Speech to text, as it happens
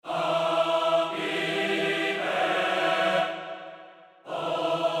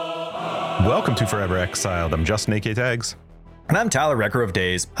Welcome to Forever Exiled. I'm Justin, A.K. Tags. And I'm Tyler, Wrecker of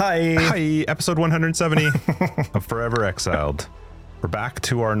Days. Hi. Hi, episode 170 of Forever Exiled. We're back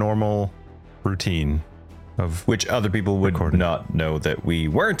to our normal routine of which other people would not know that we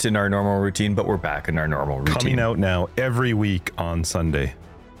weren't in our normal routine, but we're back in our normal routine. Coming out now every week on Sunday,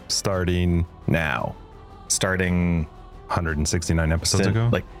 starting now. Starting 169 episodes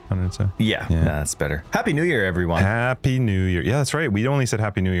ago? Yeah, that's better. Happy New Year, everyone. Happy New Year. Yeah, that's right. We only said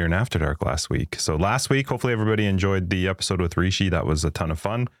Happy New Year in After Dark last week. So last week, hopefully everybody enjoyed the episode with Rishi. That was a ton of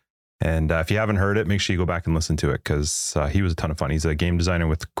fun. And if you haven't heard it, make sure you go back and listen to it because he was a ton of fun. He's a game designer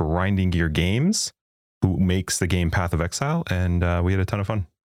with Grinding Gear Games who makes the game Path of Exile. And we had a ton of fun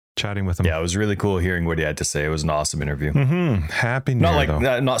chatting with him. Yeah, it was really cool hearing what he had to say. It was an awesome interview. Happy New Year,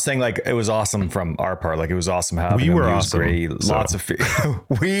 though. Not saying like it was awesome from our part. Like it was awesome having him. We were he awesome. Was great. So. Lots of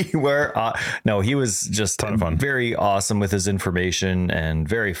we were. No, he was just ton of fun. Very awesome with his information and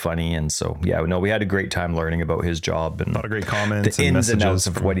very funny. And so yeah, no, we had a great time learning about his job and a lot of great comments, the and ins and messages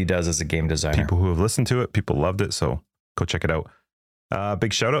outs of what he does as a game designer. People who have listened to it, people loved it. So go check it out.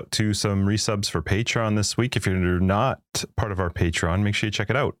 Big shout out to some resubs for Patreon this week. If you're not part of our Patreon, make sure you check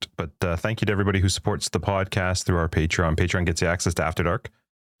it out. But thank you to everybody who supports the podcast through our Patreon. Patreon gets you access to After Dark,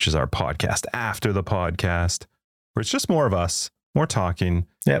 which is our podcast after the podcast, where it's just more of us, more talking.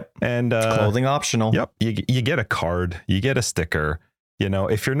 Yep. And clothing optional. Yep. You get a card, you get a sticker. You know,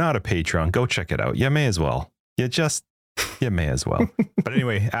 if you're not a Patreon, go check it out. You may as well. You may as well. But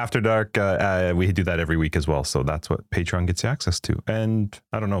anyway, After Dark, we do that every week as well. So that's what Patreon gets you access to. And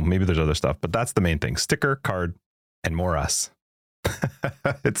I don't know, maybe there's other stuff, but that's the main thing. Sticker, card, and more us.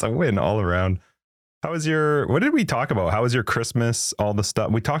 It's a win all around. What did we talk about? How was your Christmas? All the stuff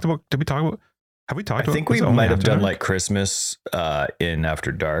we talked about. Have we talked about? I think we might have done like Christmas in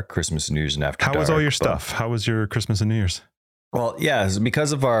After Dark, Christmas and New Year's and After Dark. How was all your stuff? How was your Christmas and New Year's? Well, yeah,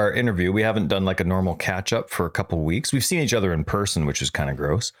 because of our interview, we haven't done like a normal catch up for a couple of weeks. We've seen each other in person, which is kind of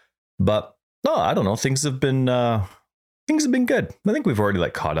gross. But no, I don't know. Things have been good. I think we've already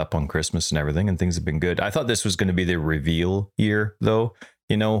like caught up on Christmas and everything, and things have been good. I thought this was going to be the reveal year, though.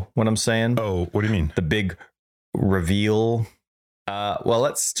 You know what I'm saying? Oh, what do you mean? The big reveal. Well,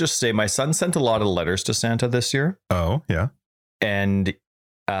 let's just say my son sent a lot of letters to Santa this year. Oh, yeah. And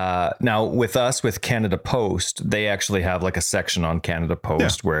now with us, with Canada Post, they actually have like a section on Canada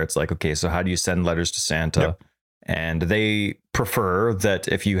Post where it's like, okay, so how do you send letters to Santa? Yep. And they prefer that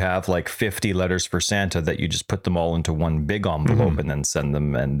if you have like 50 letters for Santa, that you just put them all into one big envelope and then send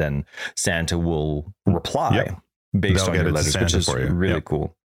them, and then Santa will reply based on your letters, which is really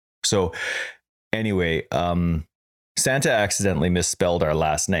cool. So anyway, Santa accidentally misspelled our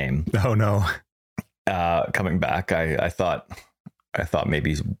last name. Oh no. Coming back, I thought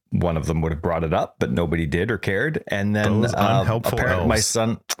maybe one of them would have brought it up, but nobody did or cared. And then unhelpful elves. My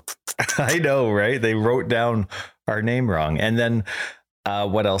son, I know, right? They wrote down our name wrong. And then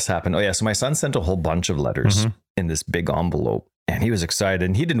what else happened? Oh yeah. So my son sent a whole bunch of letters in this big envelope, and he was excited,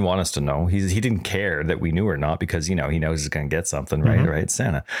 and he didn't want us to know. He didn't care that we knew or not, because, you know, he knows he's going to get something, right? Right.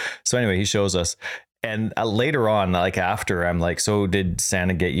 Santa. So anyway, he shows us. And later on, like after, I'm like, so did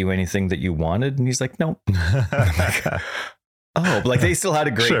Santa get you anything that you wanted? And he's like, no. Oh, but like they still had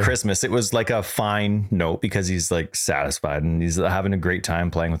a great Christmas. It was like a fine note because he's like satisfied and he's having a great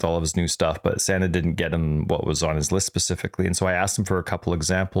time playing with all of his new stuff. But Santa didn't get him what was on his list specifically. And so I asked him for a couple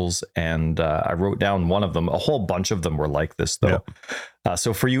examples, and I wrote down one of them. A whole bunch of them were like this, though. Yeah.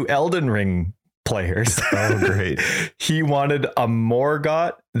 So for you Elden Ring players, oh, great. He wanted a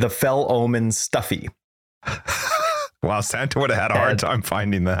Morgott, the Fell Omen Stuffy. Wow, Santa would have had a hard time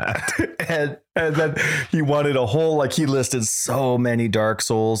finding that. And then he wanted a whole, like he listed so many Dark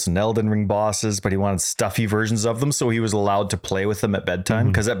Souls and Elden Ring bosses, but he wanted stuffy versions of them, so he was allowed to play with them at bedtime.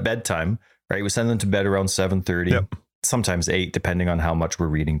 Because at bedtime, right, we send them to bed around 7:30, sometimes 8, depending on how much we're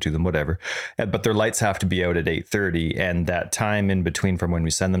reading to them, whatever. But their lights have to be out at 8:30, and that time in between from when we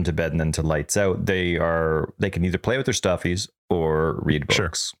send them to bed and then to lights out, they can either play with their stuffies or read books.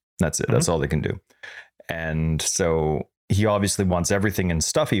 Sure. That's it. That's all they can do. And so he obviously wants everything in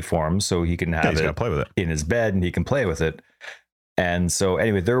stuffy form so he can have it, play with it in his bed and he can play with it. And so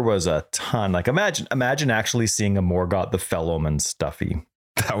anyway, there was a ton. Like imagine actually seeing a Morgott the Fell Omen stuffy.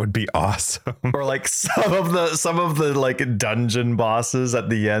 That would be awesome. Or like some of the like dungeon bosses at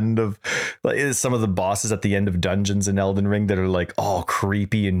the end of dungeons in Elden Ring that are like all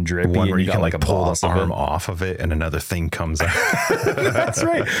creepy and drippy. One where and you can like pull the arm off of it and another thing comes out. That's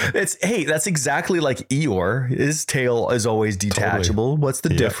right. That's exactly like Eeyore. His tail is always detachable. Totally. What's the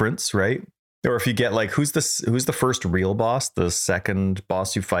difference, right? Or if you get like who's the first real boss, the second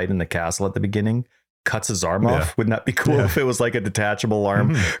boss you fight in the castle at the beginning? cuts his arm Yeah. off. Wouldn't that be cool if it was like a detachable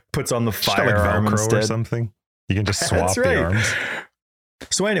arm, puts on the Just like firearm Velcro instead or something. You can just swap That's the right. arms.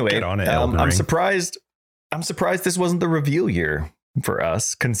 So anyway, Get on it, Elden I'm Ring. surprised. I'm surprised this wasn't the reveal year for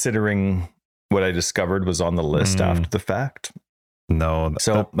us, considering what I discovered was on the list after the fact. No,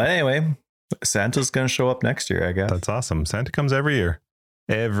 So, but anyway, Santa's going to show up next year, I guess. that's awesome. Santa comes every year.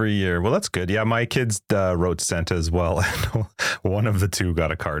 Every year. Well, that's good. Yeah, my kids wrote to Santa as well. And one of the two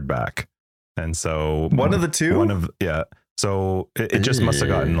got a card back. And so One of the two? Yeah. So it just must have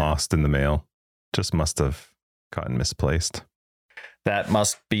gotten lost in the mail. Just must have gotten misplaced. That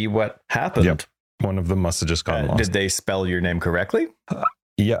must be what happened. Yep. One of them must have just gotten lost. Did they spell your name correctly?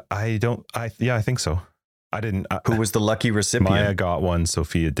 Yeah, I think so. I didn't. Who was the lucky recipient? Maya got one.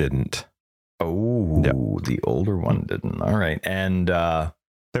 Sophia didn't. Oh, the older one didn't. All right. And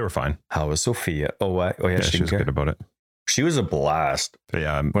They were fine. how was Sophia? Yeah, Yeah, she she was didn't care. good about it. She was a blast. But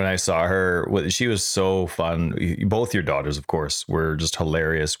yeah, When I saw her, she was so fun. Both your daughters, of course, were just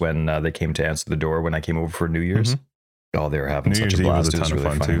hilarious when they came to answer the door when I came over for New Year's. Oh, they were having New such Year's a Eve blast. was a It was ton of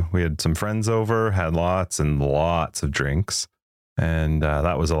really fun too. We had some friends over, had lots and lots of drinks, and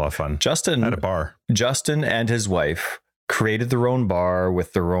that was a lot of fun. Justin At a bar. Justin and his wife created their own bar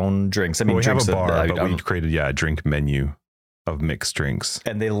with their own drinks. I mean, Well, we have drinks a bar, that- but we created a drink menu of mixed drinks.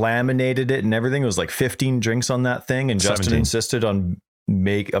 and they laminated it and everything. It was like 15 drinks on that thing. And Justin 17. insisted on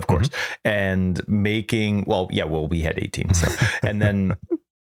of course, and making, we had 18. So, and then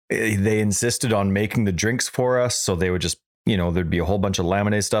they insisted on making the drinks for us. So they would just, there'd be a whole bunch of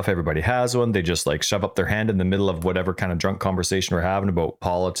laminated stuff. Everybody has one. They just like shove up their hand in the middle of whatever kind of drunk conversation we're having about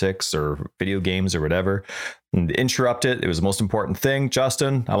politics or video games or whatever, and interrupt it. It was the most important thing.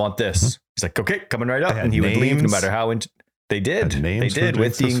 Justin, I want this. He's like, okay, coming right up. They had And he would leave no names. matter how they did. Had They names for did the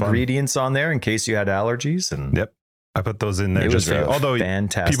with drinks. the It was fun. ingredients on there in case you had allergies. And Yep. I put those in there it just was for you. a Although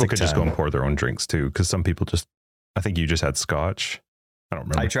fantastic people could just go time. and pour their own drinks too, because some people I think you just had scotch. I don't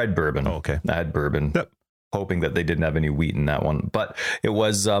remember. I tried bourbon. Oh, okay. I had bourbon. Yep. Hoping that they didn't have any wheat in that one. But it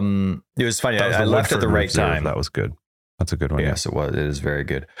was funny. That was I the left at the Woodford right Reserve. time. That was good. That's a good one. Yes, it was. It is very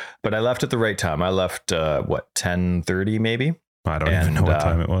good. But I left at the right time. I left 10:30 maybe. I don't even know what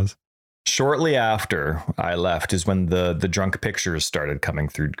time it was. Shortly after I left is when the drunk pictures started coming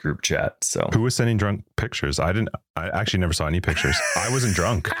through group chat. So Who was sending drunk pictures? I actually never saw any pictures. I wasn't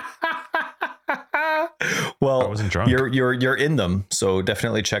drunk. well, I wasn't drunk. You're in them, so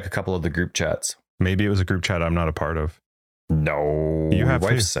definitely check a couple of the group chats. Maybe it was a group chat I'm not a part of. No, You have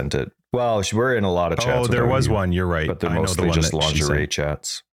wife to. sent it. Well, we're in a lot of chats. Oh, with there our was you, one. You're right. but they're I know the mostly one just that she lingerie sent.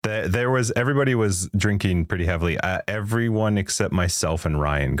 chats. Everybody was drinking pretty heavily. Everyone except myself and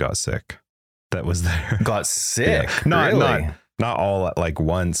Ryan got sick. That was there. Got sick. Yeah. Really? Not all at like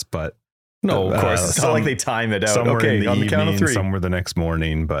once, but No, of course. It's not some- like they time it out. some were Okay, in the on the evening, count of three. some were the next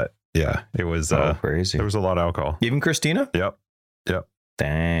morning. But yeah, it was. Crazy. There was a lot of alcohol. Even Christina? Yep.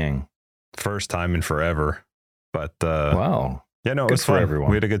 Dang. First time in forever. But Wow. yeah, no, it Good was for fun. everyone.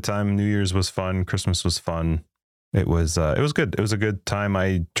 We had a good time. New Year's was fun. Christmas was fun. It was good. It was a good time.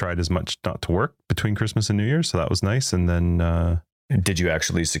 I tried as much not to work between Christmas and New Year's, so that was nice. And then Did you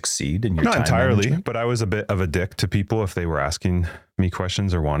actually succeed in your not time entirely, management? but I was a bit of a dick to people if they were asking me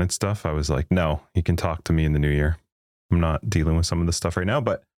questions or wanted stuff. I was like, no, you can talk to me in the new year. I'm not dealing with some of this stuff right now,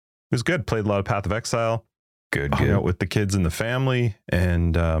 but it was good. Played a lot of Path of Exile. Good, Hung good. out with the kids and the family.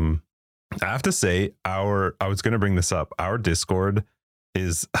 And I have to say, I was going to bring this up. Our Discord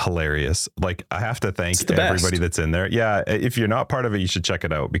is hilarious. Like, I have to thank It's the best. everybody that's in there. Yeah, if you're not part of it, you should check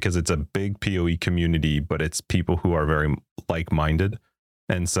it out because it's a big PoE community, but it's people who are very like-minded.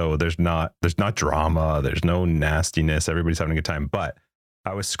 And so there's not drama, there's no nastiness. Everybody's having a good time. But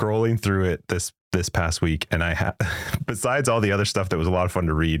I was scrolling through it this past week, and I had, besides all the other stuff that was a lot of fun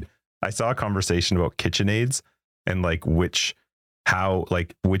to read, I saw a conversation about KitchenAids and like which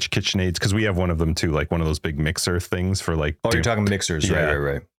KitchenAids, because we have one of them too, like one of those big mixer things for like. You're talking mixers, Yeah.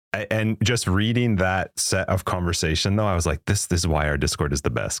 right. And just reading that set of conversation, though, I was like, this is why our Discord is the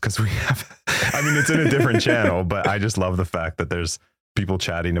best, because we have, I mean, it's in a different channel, but I just love the fact that there's people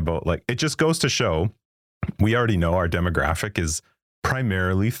chatting about, like, it just goes to show we already know our demographic is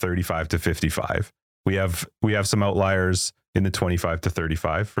primarily 35 to 55. We have some outliers in the 25 to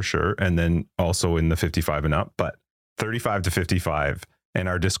 35 for sure, and then also in the 55 and up, but 35 to 55, and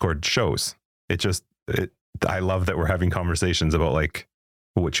our Discord shows I love that we're having conversations about like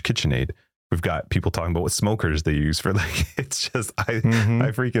which KitchenAid. We've got people talking about what smokers they use for, like, it's just I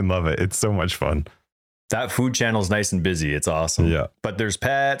freaking love it. It's so much fun. That food channel is nice and busy. It's awesome. Yeah. But there's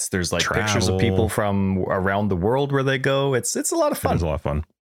pets. There's like pictures Travel. of people from around the world where they go. It's a lot of It fun. was a lot of fun.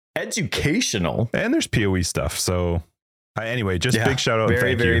 Educational. And there's PoE stuff. So Anyway, just big shout out. Very, and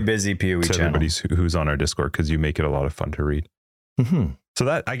thank very you busy POE to channel. everybody who's on our Discord, because you make it a lot of fun to read. Mm-hmm. So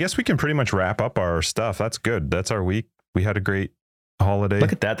that, I guess we can pretty much wrap up our stuff. That's good. That's our week. We had a great holiday.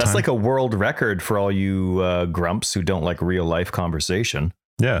 Look at that. That's time. like a world record for all you grumps who don't like real life conversation.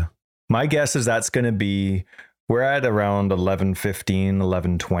 Yeah. My guess is that's going to be, we're at around 11:15,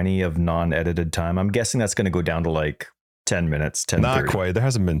 11:20 of non-edited time. I'm guessing that's going to go down to like 10 minutes, 10:30. Not quite. There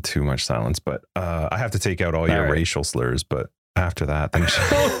hasn't been too much silence, but I have to take out all your racial slurs. But after that, things I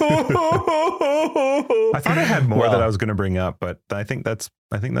thought I had more that I was going to bring up, but I think that's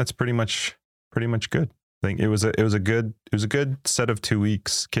pretty much good. I think it was a good set of 2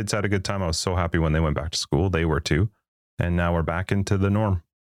 weeks. Kids had a good time. I was so happy when they went back to school. They were too, and now we're back into the norm.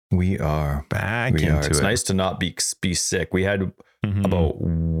 We are back into it. It's nice to not be sick. We had about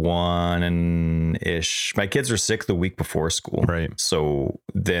one-ish. My kids were sick the week before school. Right. So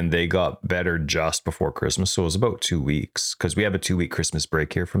then they got better just before Christmas. So it was about 2 weeks, because we have a 2-week Christmas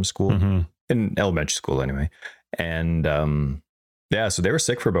break here from school, in elementary school anyway. And yeah, so they were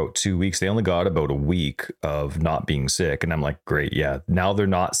sick for about 2 weeks. They only got about a week of not being sick. And I'm like, great. Yeah. Now they're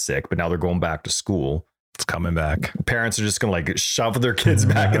not sick, but now they're going back to school. It's coming back. Parents are just going to like shove their kids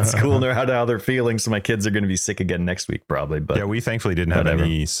back in school and know how they're feeling. So my kids are going to be sick again next week, probably. But yeah, we thankfully didn't have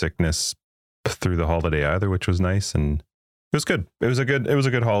any sickness through the holiday either, which was nice. And it was good. It was a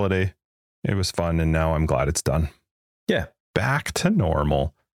good holiday. It was fun. And now I'm glad it's done. Yeah. Back to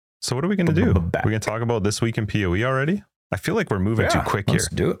normal. So what are we going to do? We're going to talk about this week in PoE already? I feel like we're moving too quick here.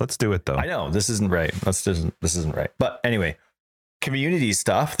 Let's do it though. I know this isn't right. This isn't right. But anyway, community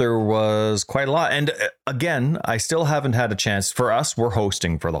stuff, there was quite a lot. And again, I still haven't had a chance. For us, we're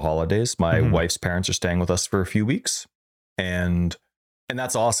hosting for the holidays. My wife's parents are staying with us for a few weeks, and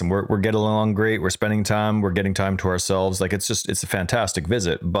that's awesome. We're getting along great. We're spending time. We're getting time to ourselves. Like it's a fantastic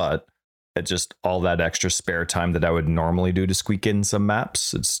visit, but it's just all that extra spare time that I would normally do to squeak in some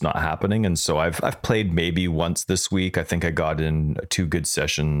maps. It's not happening. And so I've played maybe once this week. I think I got in 2 good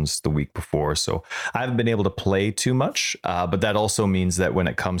sessions the week before. So I haven't been able to play too much. But that also means that when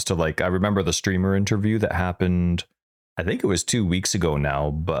it comes to like, I remember the streamer interview that happened, I think it was 2 weeks ago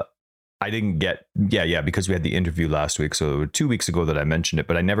now, but I didn't get, because we had the interview last week. So 2 weeks ago that I mentioned it,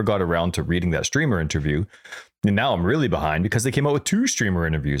 but I never got around to reading that streamer interview. And now I'm really behind because they came out with 2 streamer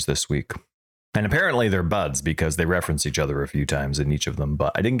interviews this week. And apparently they're buds because they reference each other a few times in each of them.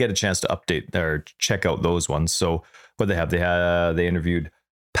 But I didn't get a chance to update or check out those ones. So what they they interviewed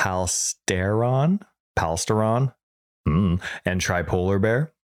Palsteron, and Tripolar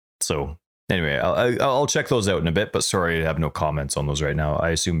Bear. So anyway, I'll check those out in a bit. But sorry, I have no comments on those right now.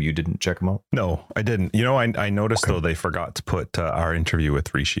 I assume you didn't check them out. No, I didn't. You know, I noticed though they forgot to put our interview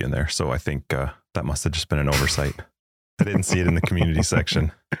with Rishi in there. So I think that must have just been an oversight. I didn't see it in the community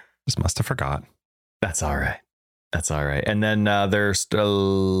section. Just must have forgot. That's all right. And then there's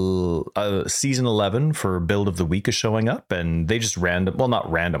still season 11 for build of the week is showing up, and they just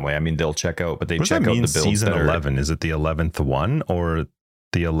not randomly. I mean, they'll check out, but they check out the builds. Season 11, is it the 11th one or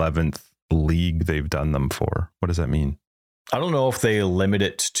the 11th league they've done them for? What does that mean? I don't know if they limit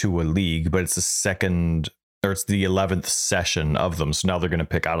it to a league, but it's the second, or it's the 11th session of them. So now they're going to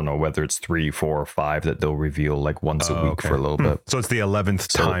pick, I don't know whether it's 3, 4, or 5 that they'll reveal like once a week for a little bit. So it's the 11th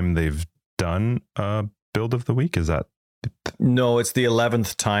time they've done build of the week. Is that? No, it's the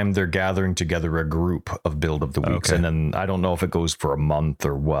 11th time they're gathering together a group of build of the weeks. Okay. And then I don't know if it goes for a month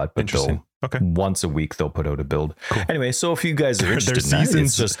or what, but once a week thall put out a build. Cool. Anyway, so if you guys are interested in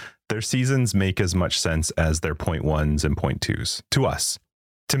that, their seasons make as much sense as their 0.1s and 0.2s to us.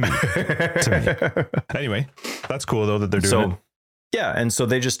 To me. Anyway, that's cool though that they're doing it. Yeah, and so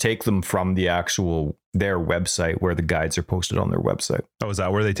they just take them from their website where the guides are posted on their website. Oh, is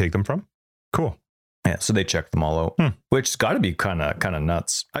that where they take them from? Cool. Yeah, so they check them all out, which's got to be kind of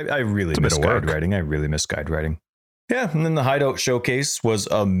nuts. I really miss guide writing. I really miss guide writing. Yeah, and then the Hideout Showcase was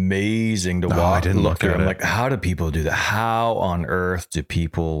amazing to watch. I didn't look at it. I'm like, how do people do that? How on earth do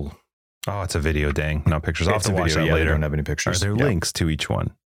people? Oh, it's a video, dang, not pictures. I'll have to watch that later. I don't have any pictures. Are there links to each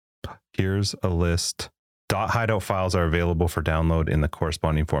one? Here's a list. .hideout files are available for download in the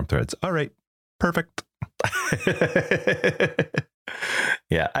corresponding forum threads. All right, perfect.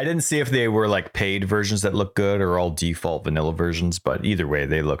 Yeah, I didn't see if they were like paid versions that look good or all default vanilla versions, but either way,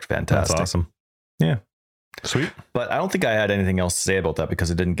 they looked fantastic. That's awesome. Yeah. Sweet. But I don't think I had anything else to say about that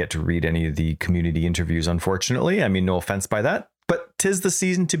because I didn't get to read any of the community interviews, unfortunately. I mean, no offense by that, but 'tis the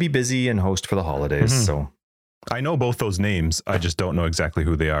season to be busy and host for the holidays. So I know both those names. I just don't know exactly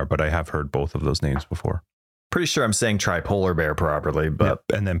who they are, but I have heard both of those names before. Pretty sure I'm saying Tripolar Bear properly, but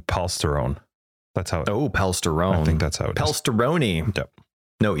and then Palsterone. That's how. Palsterone. I think that's how it is. Palsterone. Yep.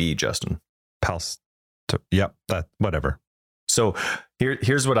 No E, Justin. Palsterone. Yep, that whatever. So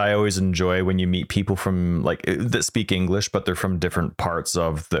here's what I always enjoy when you meet people from like that speak English, but they're from different parts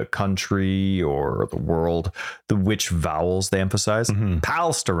of the country or the world, which vowels they emphasize.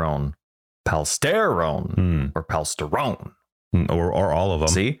 Palsterone, palsterone, or palsterone. Or all of them.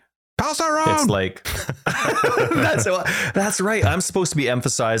 See? Palsterone! It's like, that's right. I'm supposed to be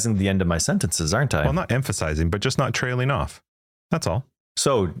emphasizing the end of my sentences, aren't I? Well, not emphasizing, but just not trailing off. That's all.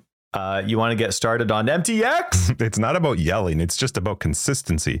 So you want to get started on MTX? It's not about yelling. It's just about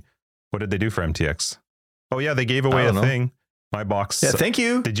consistency. What did they do for MTX? Oh, yeah, they gave away a thing. My box. Yeah, thank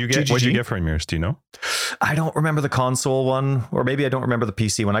you. Did you get, what did you get from yours? Do you know? I don't remember the console one, or maybe I don't remember the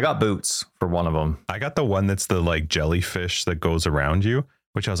PC one. I got boots for one of them. I got the one that's the like jellyfish that goes around you,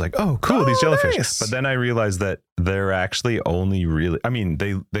 which I was like, oh, cool, these jellyfish. Nice. But then I realized that they're actually only really, I mean,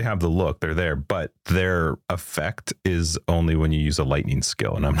 they have the look, they're there, but their effect is only when you use a lightning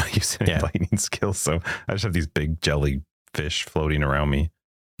skill. And I'm not using any lightning skills. So I just have these big jellyfish floating around me.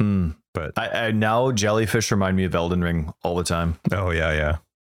 But I now jellyfish remind me of Elden Ring all the time. Oh, yeah.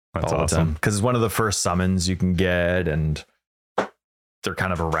 That's all awesome. Because it's one of the first summons you can get, and they're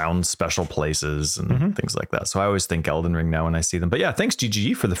kind of around special places and things like that. So I always think Elden Ring now when I see them. But yeah, thanks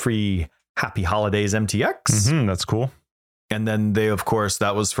GGG for the free Happy Holidays MTX. That's cool. And then they, of course,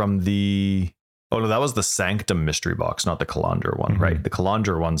 that was from the... Oh, no, that was the Sanctum mystery box, not the Kalandra one, right? The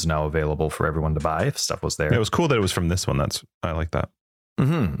Kalandra one's now available for everyone to buy if stuff was there. It was cool that it was from this one. I like that.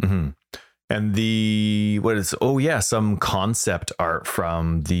 And some concept art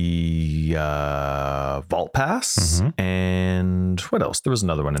from the Vault Pass. And what else? There was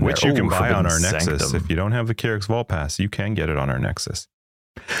another one in which there. you can buy on our Sanctum. Nexus. If you don't have the Kyrix Vault Pass, you can get it on our Nexus.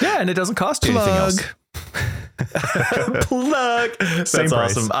 Yeah, and it doesn't cost you anything else. Plug. That's Same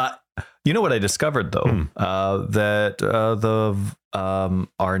price. Awesome. You know what I discovered though? That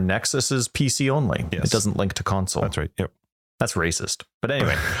our Nexus is PC only. Yes. It doesn't link to console. That's right. Yep. That's racist. But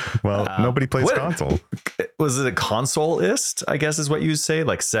anyway. Well, nobody plays console. Was it a consoleist, I guess is what you say?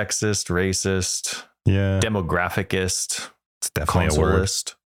 Like sexist, racist, demographicist. It's definitely a word.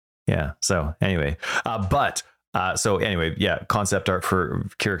 Yeah. So anyway, concept art for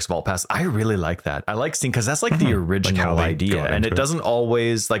Kyrix Vault Pass. I really like that. I like seeing, because that's like the original idea, and it doesn't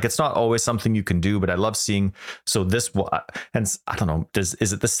always it's not always something you can do, but I love seeing. So this, and I don't know,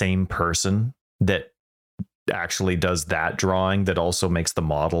 is it the same person that actually does that drawing that also makes the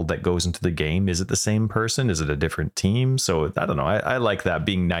model that goes into the game? Is it the same person? Is it a different team? So I don't know. I like that,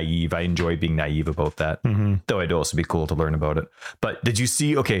 being naive. I enjoy being naive about that. Though it'd also be cool to learn about it. But did you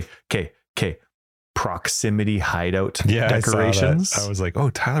see? Okay. Proximity hideout decorations. I was like,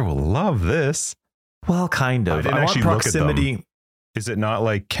 oh, Tyler will love this. Well, kind of. I didn't actually look at them. Is it not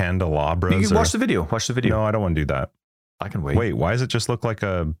like candelabras? You can watch the video. Watch the video. No, I don't want to do that. I can wait. Wait, why does it just look like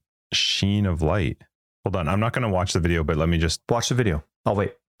a sheen of light? Hold on. I'm not going to watch the video, but let me just watch the video. I'll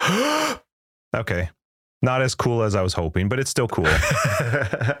wait. Okay. Not as cool as I was hoping, but it's still cool.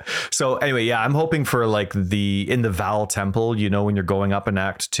 So anyway, I'm hoping for like in the Val Temple, when you're going up in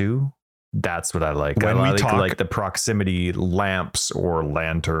Act 2. That's what I like. I like the proximity lamps or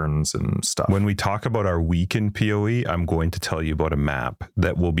lanterns and stuff. When we talk about our week in PoE, I'm going to tell you about a map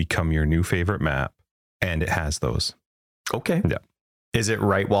that will become your new favorite map, and it has those. Okay. Yeah. Is it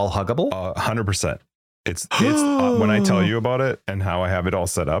right wall huggable? 100%. It's when I tell you about it and how I have it all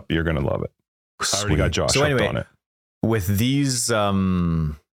set up, you're gonna love it. Sweet. I already got Josh hooked on it.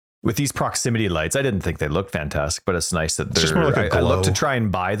 With these proximity lights, I didn't think they looked fantastic, but it's nice that they're. Like I looked to try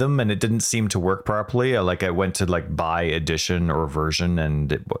and buy them, and it didn't seem to work properly. I went to buy edition or version,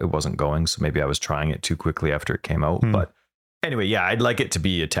 and it wasn't going. So maybe I was trying it too quickly after it came out. But anyway, I'd like it to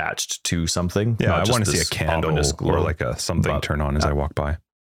be attached to something. Yeah, I want to see a candle or like something turn on as I walk by.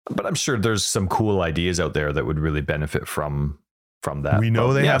 But I'm sure there's some cool ideas out there that would really benefit from that. We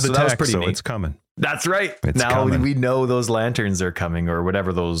know they have the tech, so it's coming. That's right. It's coming. We know those lanterns are coming, or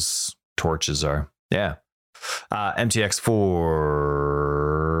whatever those torches are. Yeah.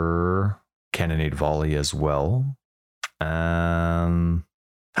 MTX4 Cannonade Volley as well. There's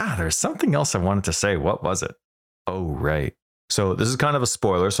something else I wanted to say. What was it? Oh, right. So this is kind of a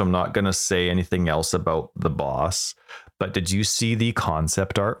spoiler, so I'm not going to say anything else about the boss. But did you see the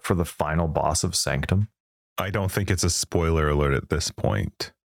concept art for the final boss of Sanctum? I don't think it's a spoiler alert at this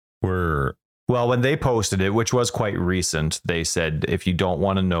point. Well, when they posted it, which was quite recent, they said if you don't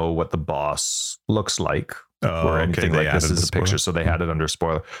want to know what the boss looks like or anything like this is a picture, so they had it under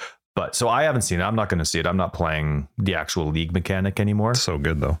spoiler. But so I haven't seen it. I'm not going to see it. I'm not playing the actual League mechanic anymore. So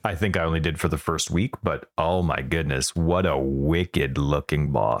good though. I think I only did for the first week, but oh my goodness, what a wicked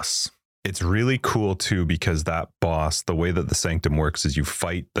looking boss. It's really cool too, because that boss, the way that the Sanctum works is you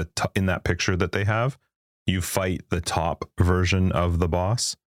fight in that picture that they have, you fight the top version of the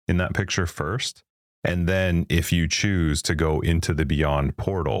boss in that picture first. And then if you choose to go into the Beyond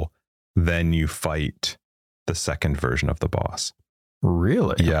portal, then you fight the second version of the boss.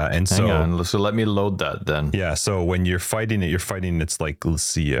 Really? Yeah. And Hang on. So let me load that then. Yeah. So when you're fighting it, it's like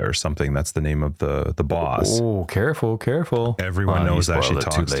Lucia or something. That's the name of the boss. Oh, careful. Everyone knows that she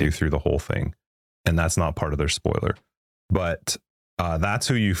talks to you through the whole thing. And that's not part of their spoiler. But that's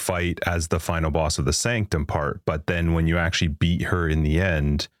who you fight as the final boss of the Sanctum part. But then when you actually beat her in the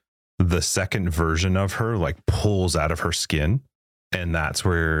end, the second version of her like pulls out of her skin. And that's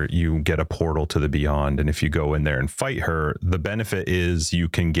where you get a portal to the Beyond. And if you go in there and fight her, the benefit is you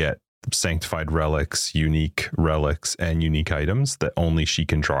can get sanctified relics, unique relics, and unique items that only she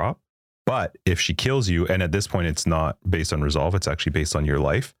can drop. But if she kills you, and at this point, it's not based on resolve, it's actually based on your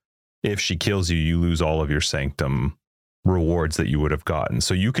life. If she kills you, you lose all of your Sanctum rewards that you would have gotten.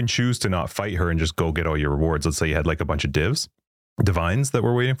 So you can choose to not fight her and just go get all your rewards. Let's say you had like a bunch of divines that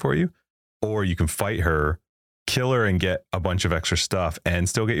were waiting for you, or you can fight her, kill her and get a bunch of extra stuff and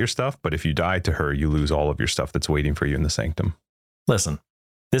still get your stuff. But if you die to her, you lose all of your stuff that's waiting for you in the Sanctum. Listen,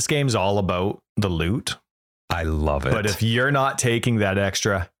 this game's all about the loot. I love it. But if you're not taking that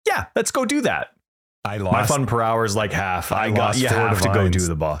extra, yeah, let's go do that. I lost my fun per hour is like half. You have to go do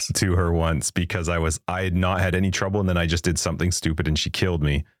the boss to her once because I had not had any trouble. And then I just did something stupid and she killed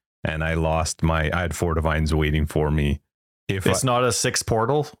me. And I had 4 divines waiting for me. If it's not a 6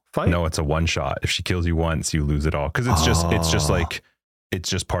 portal fight? No, it's a one shot. If she kills you once, you lose it all. Because it's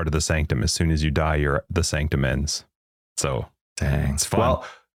just part of the Sanctum. As soon as you die, the Sanctum ends. So dang, it's fun. Well,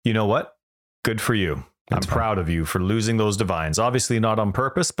 you know what? Good for you. I'm proud of you for losing those divines. Obviously not on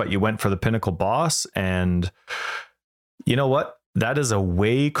purpose, but you went for the pinnacle boss. And you know what? That is a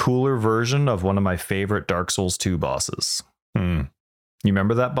way cooler version of one of my favorite Dark Souls 2 bosses. You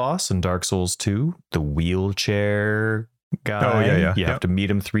remember that boss in Dark Souls 2? The wheelchair guy. Oh yeah. You have to meet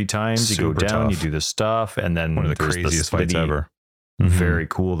him 3 times. You go down, you do this stuff, and then one of the craziest fights ever. Very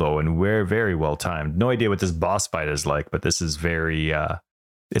cool though, and we're very well timed. No idea what this boss fight is like, but this is very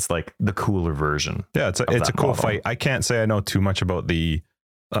it's like the cooler version. Yeah, it's a cool fight. I can't say I know too much about the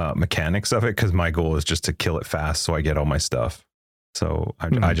mechanics of it because my goal is just to kill it fast so I get all my stuff. So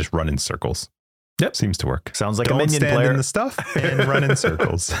I just run in circles. Yep, seems to work. Sounds like Don't a minion stand player in the stuff and run in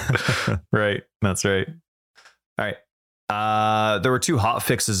circles. Right, that's right. All right. There were 2 hot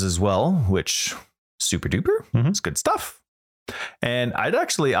fixes as well, which super duper. It's good stuff. And I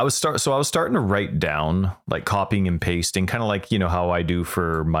was starting to write down, like copying and pasting, kind of like, you know, how I do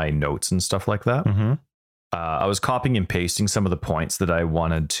for my notes and stuff like that. I was copying and pasting some of the points that I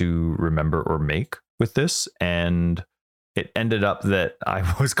wanted to remember or make with this. And it ended up that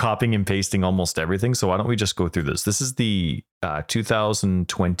I was copying and pasting almost everything. So why don't we just go through this? This is the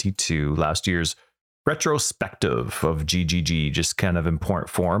 2022, last year's retrospective of GGG, just kind of in point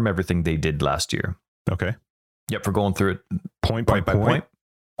form, everything they did last year. Okay. Yep, for going through it point by point.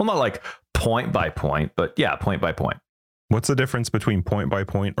 Well, not like point by point, but yeah, point by point. What's the difference between point by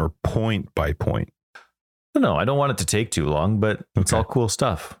point or point by point? No, I don't want it to take too long, but it's all cool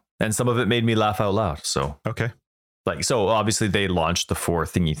stuff. And some of it made me laugh out loud. So so obviously they launched the 4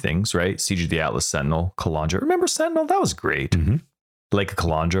 thingy things, right? Siege of the Atlas, Sentinel, Kalandra. Remember Sentinel? That was great. Lake of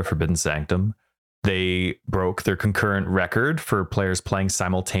Kalandra, Forbidden Sanctum. They broke their concurrent record for players playing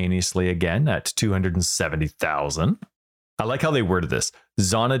simultaneously again at 270,000. I like how they worded this.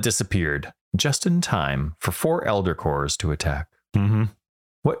 Zana disappeared just in time for 4 Elder Cores to attack.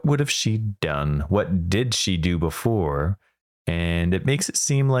 What would have she done? What did she do before? And it makes it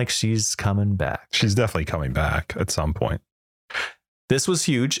seem like she's coming back. She's definitely coming back at some point. This was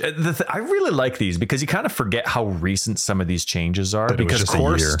huge. I really like these because you kind of forget how recent some of these changes are. Because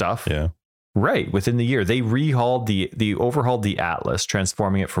core stuff. Yeah. Right, within the year, they overhauled the Atlas,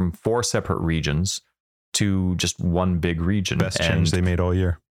 transforming it from 4 separate regions to just one big region. Best change they made all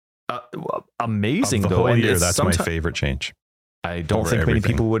year. Amazing, of the though. Whole year, that's my favorite change. I don't think many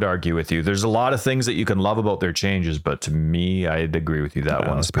people would argue with you. There's a lot of things that you can love about their changes, but to me, I'd agree with you. That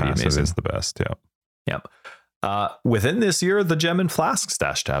one is pretty amazing. Is the best. Yeah. Yep. Within this year, the Gem and Flask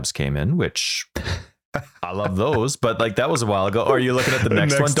stash tabs came in, which I love those, but like that was a while ago. Are you looking at the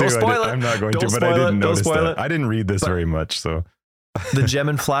next one? Don't spoil it. I'm not going to, but I didn't notice that. I didn't read this very much, so the Gem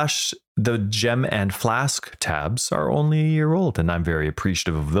and Flask tabs are only a year old, and I'm very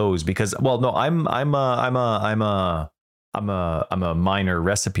appreciative of those because, well, no, I'm a minor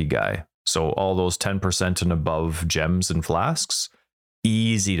recipe guy, so all those 10% and above gems and flasks,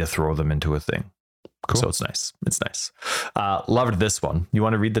 easy to throw them into a thing. Cool. So it's nice. It's nice. Loved this one. You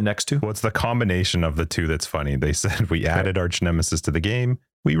want to read the next 2? Well, it's the combination of the 2 that's funny. They said we added Arch Nemesis to the game.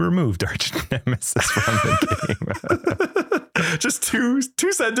 we removed Arch Nemesis from the game. Just two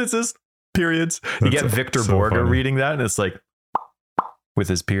sentences, periods. You That's get Victor so Borger funny. reading that, and it's like with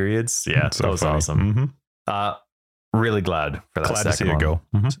his periods. Yeah, That's so that was funny. awesome. Mhm. Really glad for that. Glad to see second it one. go.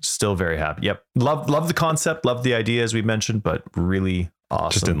 Mhm. Still very happy. Yep. Love the concept, love the idea as we mentioned, but really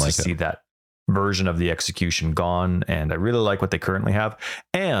awesome didn't to like it. see that version of the execution gone. And I really like what they currently have.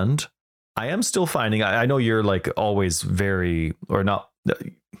 And I am still finding, I know you're like always very, or not,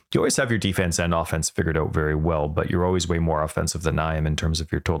 you always have your defense and offense figured out very well, but you're always way more offensive than I am in terms of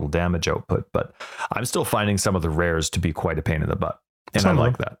your total damage output. But I'm still finding some of the rares to be quite a pain in the butt. And Some I of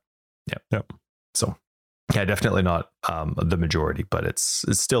like that. Yep. So yeah, definitely not the majority, but it's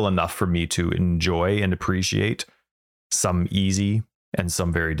still enough for me to enjoy and appreciate some easy and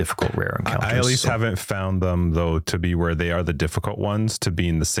some very difficult rare encounters. I at least haven't found them though to be where they are the difficult ones to be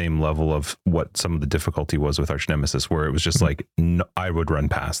in the same level of what some of the difficulty was with Arch Nemesis, where it was just like I would run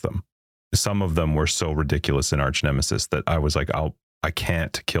past them. Some of them were so ridiculous in Arch Nemesis that I was like, I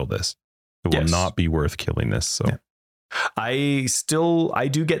can't kill this. It will not be worth killing this. So yeah. I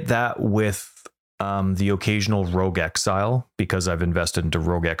do get that with the occasional Rogue Exile because I've invested into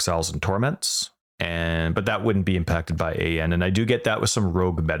Rogue Exiles and Torments. But that wouldn't be impacted by AN. And I do get that with some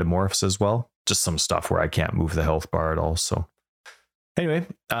Rogue Metamorphs as well. Just some stuff where I can't move the health bar at all. So anyway,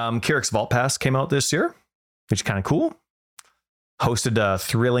 Kyrix Vault Pass came out this year, which is kind of cool. Hosted a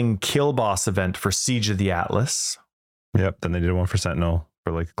thrilling kill boss event for Siege of the Atlas. Yep. Then they did one for Sentinel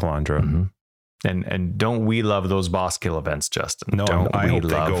for like Calandra. Mm-hmm. And don't we love those boss kill events, Justin? No, don't I hope they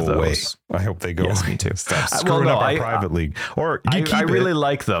go away. I hope they go yes, away. Me too. Stop screwing up our private league. Or you keep I really it,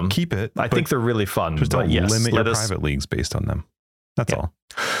 like them. Keep it. I think they're really fun. Just don't limit your us, private leagues based on them. That's all.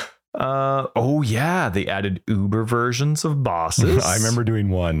 Oh yeah, they added Uber versions of bosses. I remember doing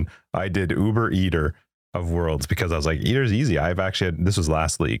one. I did Uber Eater of Worlds because I was like, Eater's easy. I've actually had, this was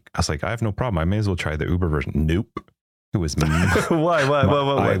last league. I was like, I have no problem. I may as well try the Uber version. Nope. It was me. Why?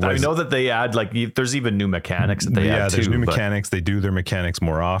 I know that they add like there's even new mechanics that they add too. There's new mechanics. They do their mechanics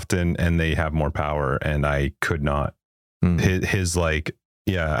more often and they have more power. And I could not. His like,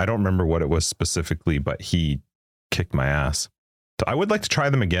 yeah, I don't remember what it was specifically, but he kicked my ass. So I would like to try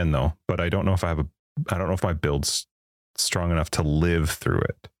them again though, but I don't know if I don't know if my build's strong enough to live through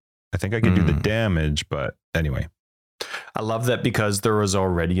it. I think I could do the damage, but anyway. I love that because there was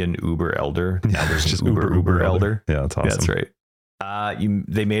already an Uber Elder. Now there's just Uber Elder. Yeah, that's awesome. That's right.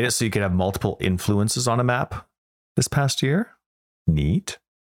 They made it so you could have multiple influences on a map this past year. Neat.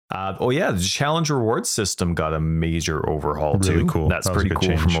 The challenge reward system got a major overhaul too. Really cool. That's pretty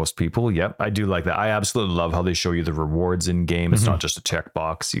cool for most people. Yep, I do like that. I absolutely love how they show you the rewards in game. It's not just a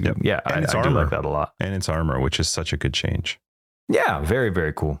checkbox. I do like that a lot. And it's armor, which is such a good change. Yeah, very,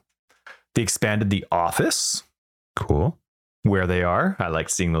 very cool. They expanded the office. Cool. Where they are. I like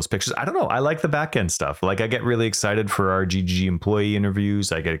seeing those pictures. I don't know. I like the back end stuff. Like I get really excited for our GG employee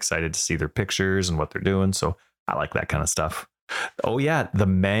interviews. I get excited to see their pictures and what they're doing. So I like that kind of stuff. Oh yeah. The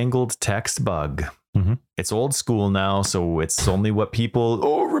mangled text bug. Mm-hmm. It's old school now. So it's only what people,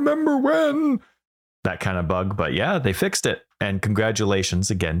 remember when that kind of bug. But yeah, they fixed it. And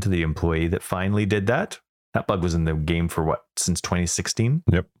congratulations again to the employee that finally did that. That bug was in the game for since 2016.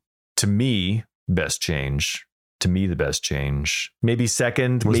 Yep. To me, best change. The best change. Maybe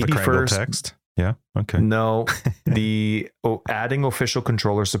second, was maybe the first. Text? Yeah. Okay. No, adding official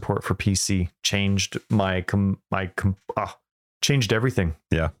controller support for PC changed changed everything.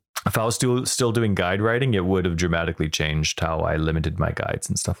 Yeah. If I was still doing guide writing, it would have dramatically changed how I limited my guides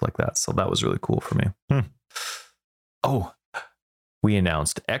and stuff like that. So that was really cool for me. We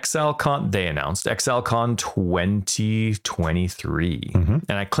announced ExileCon. They announced ExileCon 2023.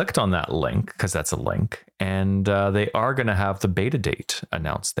 And I clicked on that link because that's a link. And they are going to have the beta date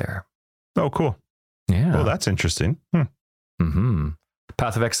announced there. Oh, cool. Yeah. Oh, that's interesting.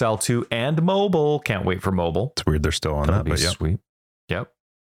 Path of Exile 2 and mobile. Can't wait for mobile. It's weird they're still on That'll that, but yeah. Sweet. Yep.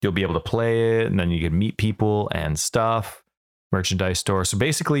 You'll be able to play it and then you can meet people and stuff. Merchandise store. So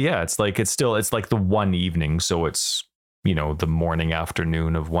basically, yeah, it's like the one evening. So it's, the morning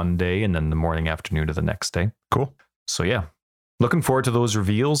afternoon of one day and then the morning afternoon of the next day. Cool. So yeah, looking forward to those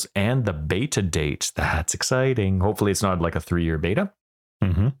reveals and the beta date. That's exciting. Hopefully it's not like a 3-year beta.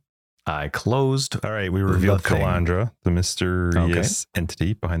 I closed. All right. We revealed Calandra, the mysterious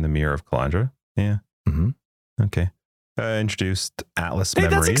entity behind the mirror of Calandra. Yeah. Okay. Introduced Atlas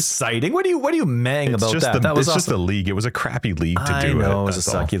Memories. That's exciting. What do you mang about that? That was just the league. It was a crappy league to do it. I know it was a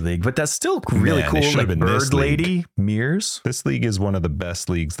sucky league, but that's still really cool. Like Bird Lady mirrors. This league is one of the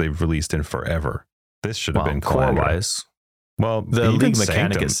best leagues they've released in forever. This should have been core wise. Well, the league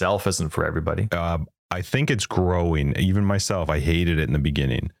mechanic itself isn't for everybody. I think it's growing. Even myself, I hated it in the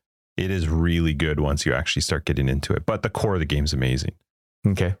beginning. It is really good once you actually start getting into it. But the core of the game's amazing.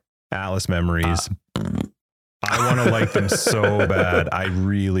 Okay. Atlas Memories. I want to like them so bad. I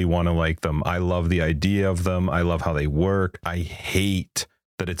really want to like them. I love the idea of them. I love how they work. I hate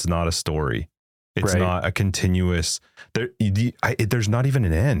that it's not a story. It's not a continuous. There's not even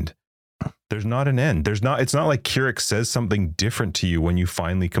an end. There's not an end. It's not like Keurig says something different to you when you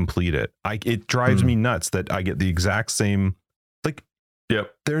finally complete it. It drives me nuts that I get the exact same. Like,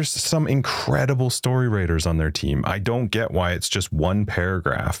 yep. There's some incredible story writers on their team. I don't get why it's just one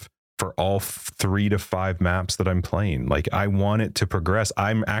paragraph for all 3 to 5 maps that I'm playing. Like, I want it to progress.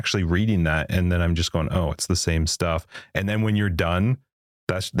 I'm actually reading that, and then I'm just going, oh, it's the same stuff. And then when you're done,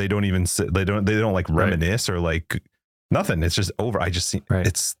 they don't even sit. They don't like reminisce or like nothing. It's just over. I just see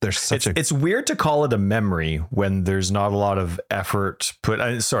it's weird to call it a memory when there's not a lot of effort put.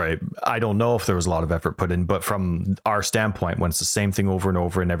 I don't know if there was a lot of effort put in, but from our standpoint, when it's the same thing over and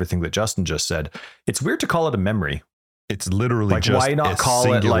over and everything that Justin just said, it's weird to call it a memory. It's literally like, just why not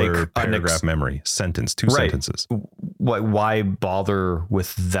call it like paragraph memory, sentence, 2 sentences. Why bother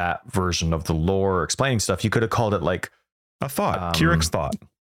with that version of the lore or explaining stuff? You could have called it like a thought, Keurig's thought.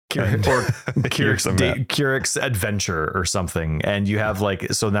 Or Keurig's adventure or something, and you have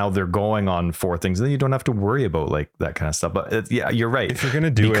like, so now they're going on 4 things, and then you don't have to worry about like that kind of stuff. But yeah, you're right. If you're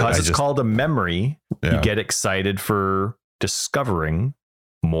gonna do because it's called a memory, you get excited for discovering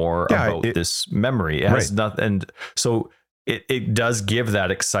more about this memory. It has nothing, and so it does give that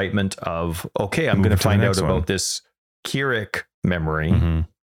excitement of, okay, I'm going to find out about this Keurig memory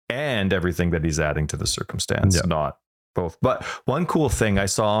and everything that he's adding to the circumstance, not both. But one cool thing I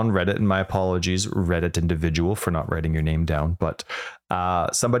saw on Reddit, and my apologies, Reddit individual, for not writing your name down, but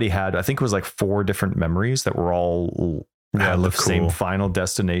somebody had, I think it was like 4 different memories that were all had the same final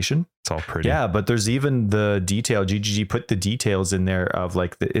destination. It's all pretty. Yeah, but there's even the detail. GGG put the details in there of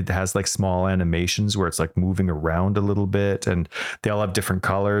like, it has like small animations where it's like moving around a little bit, and they all have different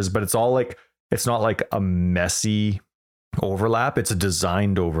colors, but it's all like, it's not like a messy overlap. It's a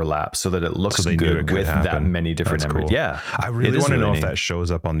designed overlap so that it looks good with that many different memories. Cool. Yeah, I really want to know if that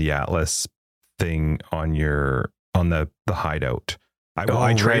shows up on the Atlas thing on the hideout.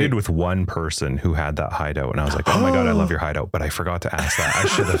 I traded with one person who had that hideout, and I was like, "Oh my god, I love your hideout!" But I forgot to ask that.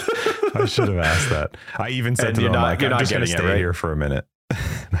 I should have asked that. I even said to them, "I'm just going to stay here for a minute."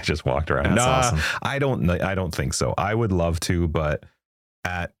 I just walked around. That's awesome. I don't think so. I would love to, but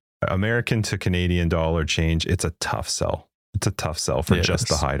at American to Canadian dollar change, it's a tough sell. It's a tough sell for just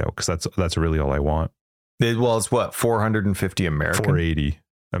the hideout, because that's really all I want. It's what, 450 American, 480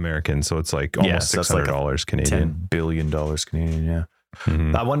 American, so it's like almost $600 Canadian, $10 billion Canadian. Yeah.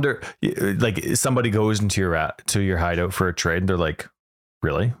 I wonder, like, somebody goes into your hideout for a trade, and they're like,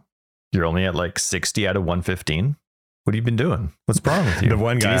 "Really? You're only at like 60 out of 115? What have you been doing? What's wrong with you? The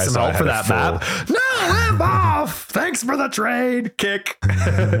one guy, need some help for that map? No, I'm off. Thanks for the trade. Kick."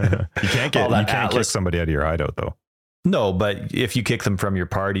 You can't kick somebody out of your hideout though. No, but if you kick them from your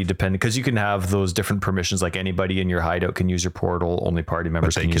party, because you can have those different permissions, like anybody in your hideout can use your portal, only party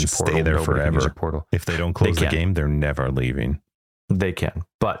members can use your portal. Stay there forever. If they don't close the game, they're never leaving. They can,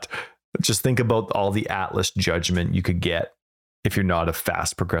 but just think about all the Atlas judgment you could get if you're not a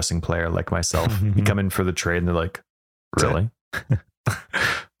fast progressing player like myself. You come in for the trade, and they're like, "Really?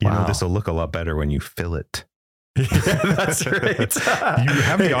 You know, this will look a lot better when you fill it." Yeah, that's right. You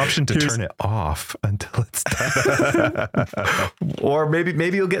have the option to turn it off until it's done. Or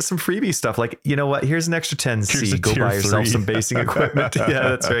maybe you'll get some freebie stuff. Like, you know what? Here's an extra 10C. Go buy yourself some basing equipment. Yeah,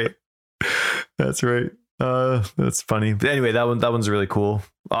 that's right. That's right. That's funny. But anyway, that one's really cool.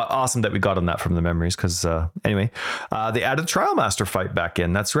 Awesome that we got on that from the memories, because they added Trial Master fight back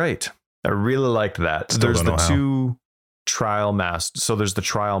in. That's right. I really liked that. There's the 2 Trial Master. So there's the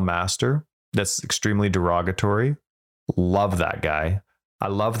Trial Master that's extremely derogatory. Love that guy. I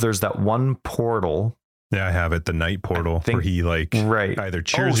love there's that one portal. Yeah, I have it. The night portal where he either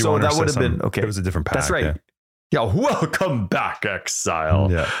cheers you on, or that would have been okay. It was a different pack. That's right. Yeah, welcome back, Exile.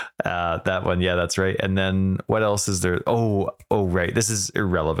 Yeah, that one. Yeah, that's right. And then what else is there? Oh, right. This is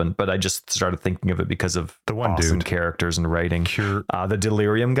irrelevant, but I just started thinking of it because of the one awesome characters and writing. The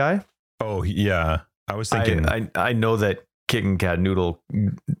Delirium guy. Oh yeah, I was thinking. I know that Kitten Cat Noodle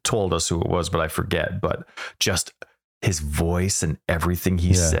told us who it was, but I forget. But just his voice and everything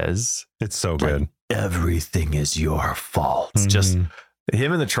he says, it's so good. Everything is your fault. Just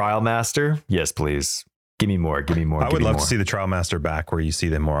him and the Trial Master. Yes, please. Give me more. I would love to see the Trial Master back, where you see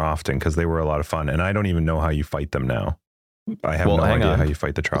them more often, because they were a lot of fun. And I don't even know how you fight them now. I have no idea how you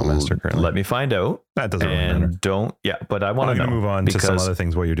fight the Trial Master currently. Let me find out. That doesn't really matter. But I want to move on to some other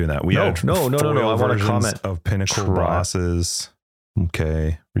things while you're doing that. We had no. I want to comment of Pinnacle bosses.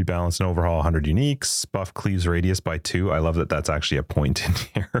 Okay. Rebalance and overhaul 100 uniques. Buff Cleave's radius by 2. I love that that's actually a point in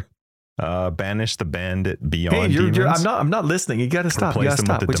here. Banish the bandit beyond demons. I'm not listening. You got to stop. Replace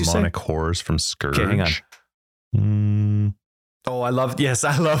them with the demonic horrors from Scourge. Okay, hang on. Oh, I love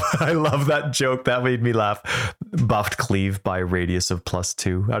that joke. That made me laugh. Buffed Cleave by radius of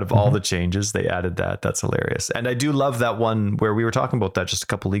 +2. Out of all the changes, they added that. That's hilarious. And I do love that one where we were talking about that just a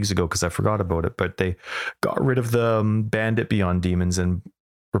couple leagues ago because I forgot about it. But they got rid of the bandit beyond demons and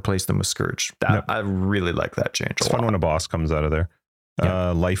replaced them with Scourge. I really like that change. It's fun when a boss comes out of there.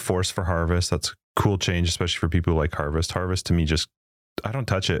 Life Force for Harvest. That's a cool change, especially for people who like Harvest. Harvest to me I don't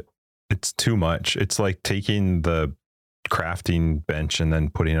touch it. It's too much. It's like taking the crafting bench and then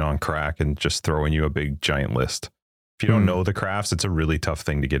putting it on crack and just throwing you a big giant list. If you don't know the crafts, it's a really tough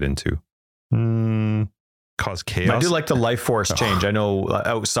thing to get into. Cause chaos. I do like the Life Force change. I know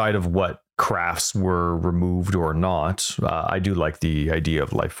outside of what crafts were removed or not, I do like the idea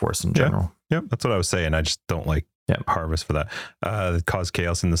of Life Force in general. Yep, that's what I was saying. I just don't like Harvest for that. Cause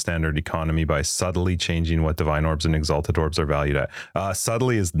chaos in the standard economy by subtly changing what divine orbs and exalted orbs are valued at.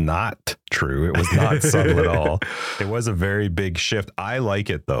 Subtly is not true. It was not subtle at all. It was a very big shift. I like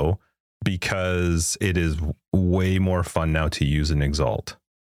it though, because it is way more fun now to use an exalt.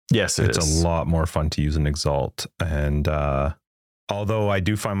 Yes, it's a lot more fun to use an exalt. And although I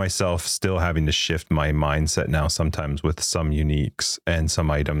do find myself still having to shift my mindset now sometimes with some uniques and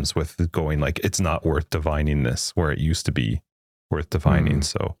some items with going like, it's not worth divining this where it used to be worth divining.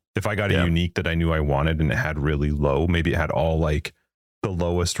 So if I got a unique that I knew I wanted and it had really low, maybe it had all like the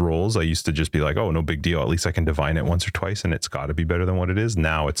lowest rolls, I used to just be like, oh, no big deal. At least I can divine it once or twice and it's got to be better than what it is.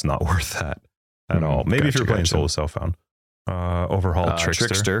 Now it's not worth that at all. Maybe if you're playing Soul Self-Found. Overhaul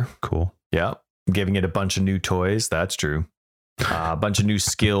Trickster. Cool. Yeah. Giving it a bunch of new toys. That's true. A bunch of new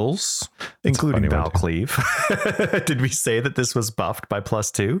skills, including Val Cleave. Did we say that this was buffed by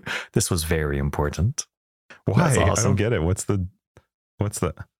 +2? This was very important. Why? Awesome. I don't get it. What's the?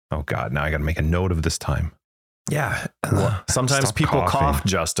 Oh God! Now I got to make a note of this time. Yeah. Sometimes people cough,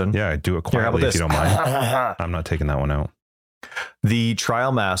 Justin. Yeah, do it quietly if you don't mind. I'm not taking that one out. The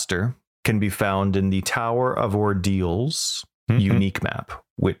Trial Master can be found in the Tower of Ordeals unique map,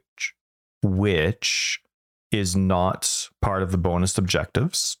 which is not part of the bonus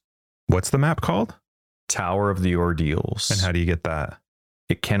objectives. What's the map called? Tower of the Ordeals. And how do you get that?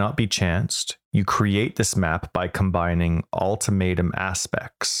 It cannot be chanced. You create this map by combining ultimatum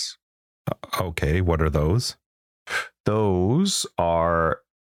aspects. Okay, what are those? Those are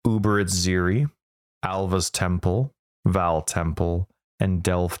Uberit's Ziri, Alva's Temple, Val Temple, and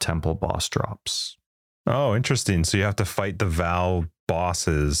Delve Temple boss drops. Oh, interesting. So you have to fight the Val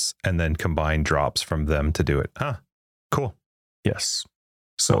bosses and then combine drops from them to do it. Huh. Cool. Yes.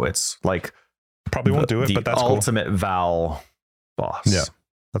 So it's like probably won't do it, but that's ultimate cool. Val boss. Yeah.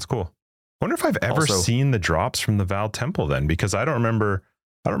 That's cool. Wonder if I've ever seen the drops from the Val Temple then, because I don't remember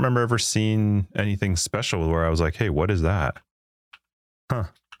ever seeing anything special where I was like, hey, what is that? Huh.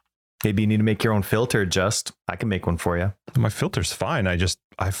 Maybe you need to make your own filter, I can make one for you. My filter's fine.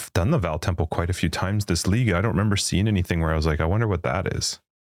 I've done the Val Temple quite a few times this league. I don't remember seeing anything where I was like, I wonder what that is.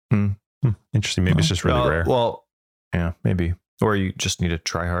 Interesting. Maybe it's just really rare. Well, yeah, maybe. Or you just need to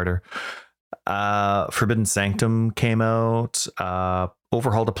try harder. Forbidden Sanctum came out,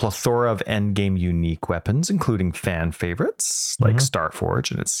 overhauled a plethora of endgame unique weapons, including fan favorites like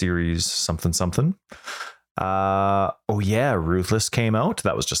Starforge and its series something. Ruthless came out.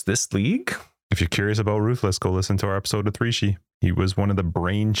 That was just this league. If you're curious about Ruthless, go listen to our episode of Threeshi. He was one of the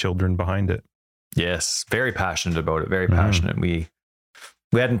brain children behind it. Yes, very passionate about it. Very passionate. We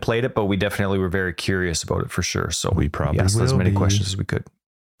hadn't played it, but we definitely were very curious about it for sure. So we probably asked as many questions as we could.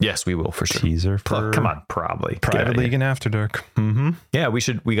 Yes, we will for sure. Teaser for come on, probably Private League and After Dark. Yeah,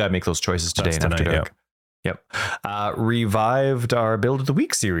 we got to make those choices today in After Dark. Yep. Revived our Build of the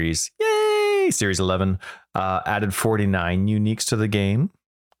Week series. Yay! Series 11. Added 49 uniques to the game.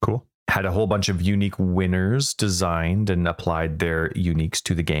 Cool. Had a whole bunch of unique winners designed and applied their uniques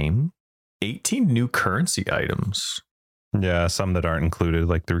to the game. 18 new currency items. Yeah, some that aren't included,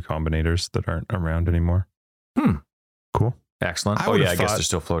 like the recombinators that aren't around anymore. Cool. Excellent. I guess they're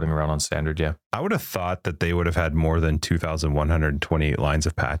still floating around on standard, yeah. I would have thought that they would have had more than 2,128 lines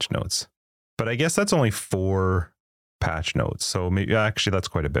of patch notes. But I guess that's only 4 patch notes. So maybe actually that's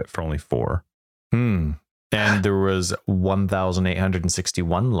quite a bit for only 4. And there was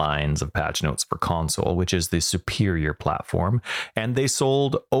 1,861 lines of patch notes for console, which is the superior platform. And they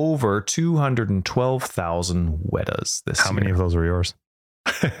sold over 212,000 Wedas this year. How many of those were yours?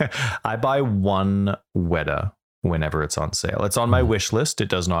 I buy one Weda whenever it's on sale. It's on my wish list. It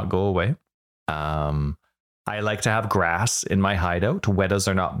does not go away. I like to have grass in my hideout. Wedas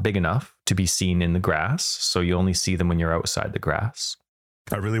are not big enough to be seen in the grass, so you only see them when you're outside the grass.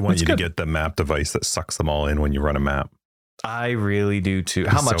 I really want you to get the map device that sucks them all in when you run a map. I really do too.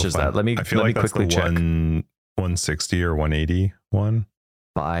 How much is that? Let me quickly check. 160 or 180 one.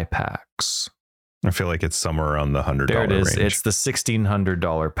 Buy packs. I feel like it's somewhere around the $100 there it is. range. It's the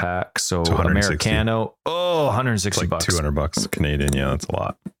 $1,600 pack. So Americano. Oh, $160. Like $200 Canadian. Yeah, that's a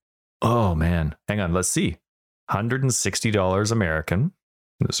lot. Oh man. Hang on. Let's see. $160 American.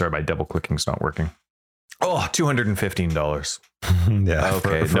 Sorry, my double clicking's not working. Oh, $215. Yeah.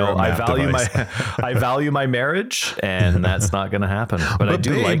 Okay. No, I value my marriage, and that's not going to happen. But I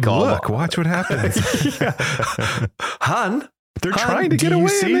do like all. Look, watch what happens. Hun, they're trying to get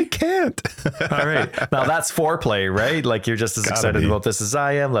away and they can't. All right. Now that's foreplay, right? Like you're just as excited about this as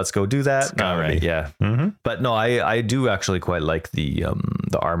I am. Let's go do that. All right. Yeah. Mm-hmm. But no, I do actually quite like the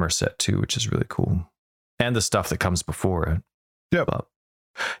armor set too, which is really cool, and the stuff that comes before it. Yep. But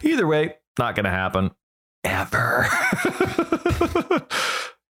either way, not going to happen. Ever.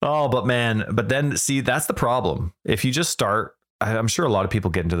 But then see, that's the problem. If you just start, I'm sure a lot of people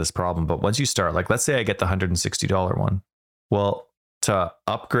get into this problem, but once you start, like, let's say I get the $160 one. Well, to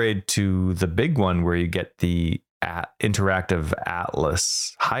upgrade to the big one where you get the interactive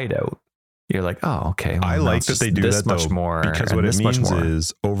Atlas hideout, you're like, oh, okay. Well, I like that they do that much though, more, because what it means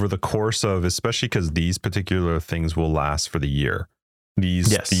is over the course of, especially because these particular things will last for the year.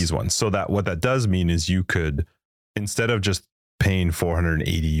 These ones. So that what that does mean is you could, instead of just paying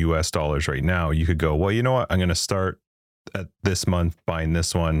 $480 right now, you could go, well, you know what? I'm going to start at this month buying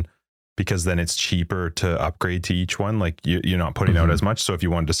this one because then it's cheaper to upgrade to each one. Like you're not putting out as much. So if you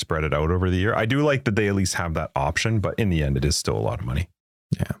wanted to spread it out over the year, I do like that they at least have that option, but in the end, it is still a lot of money.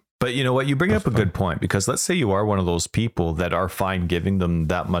 Yeah. But you know what? You bring up a good point, because let's say you are one of those people that are fine giving them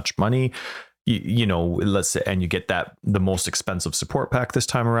that much money. You know, let's say, and you get the most expensive support pack this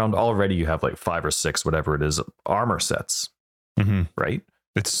time around. Already you have like 5 or 6, whatever it is, armor sets, right?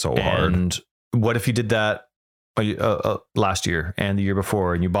 It's so hard. And what if you did that last year and the year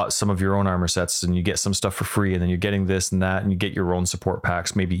before, and you bought some of your own armor sets and you get some stuff for free, and then you're getting this and that, and you get your own support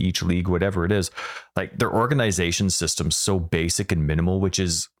packs, maybe each league, whatever it is. Like their organization system's so basic and minimal, which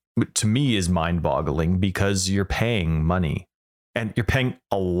is, to me, is mind boggling, because you're paying money, and you're paying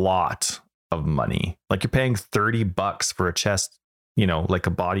a lot of money. Like you're paying $30 for a chest, you know, like a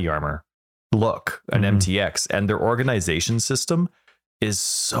body armor look, an MTX, and their organization system is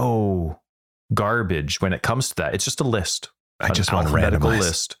so garbage when it comes to that. It's just a list. I just want a randomized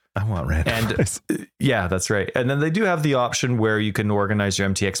list. I want randomized. And yeah, that's right. And then they do have the option where you can organize your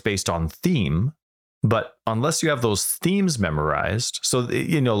MTX based on theme. But unless you have those themes memorized, so,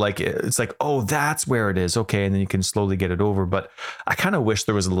 you know, like it's like, oh, that's where it is. Okay. And then you can slowly get it over. But I kind of wish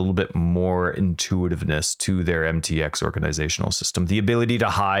there was a little bit more intuitiveness to their MTX organizational system. The ability to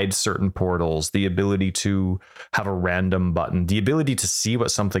hide certain portals, the ability to have a random button, the ability to see what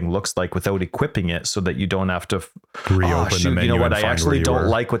something looks like without equipping it, so that you don't have to reopen the menu. You know what? I actually don't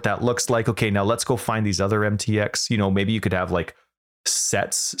like what that looks like. Okay, now let's go find these other MTX. You know, maybe you could have like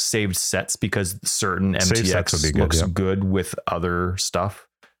saved sets, because certain MTX looks good with other stuff.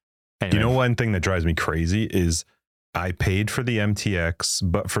 Anyway. You know, one thing that drives me crazy is I paid for the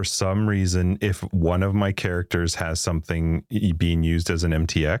MTX, but for some reason, if one of my characters has something being used as an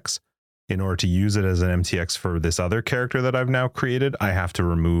MTX, in order to use it as an MTX for this other character that I've now created, I have to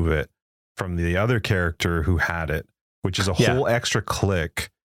remove it from the other character who had it, which is a whole extra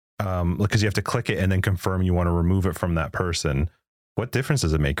click, because you have to click it and then confirm you want to remove it from that person. What difference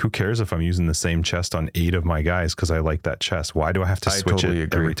does it make? Who cares if I'm using the same chest on 8 of my guys because I like that chest? Why do I have to switch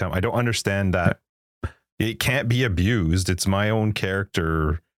it every time? I don't understand that. It can't be abused. It's my own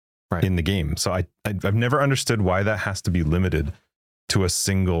character in the game. So I've never understood why that has to be limited to a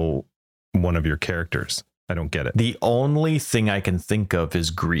single one of your characters. I don't get it. The only thing I can think of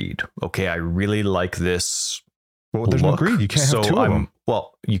is greed. Okay, I really like this. Well, there's no greed. You can't have 2 of them.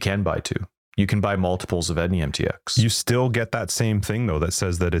 Well, you can buy 2. You can buy multiples of any MTX. You still get that same thing, though, that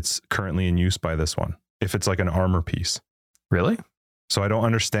says that it's currently in use by this one, if it's like an armor piece. Really? So I don't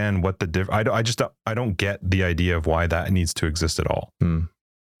understand what the I don't get the idea of why that needs to exist at all.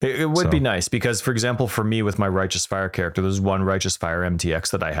 It would be nice, because, for example, for me with my Righteous Fire character, there's one Righteous Fire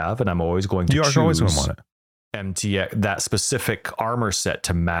MTX that I have, and I'm always going to choose. Always going to want it. MTX, that specific armor set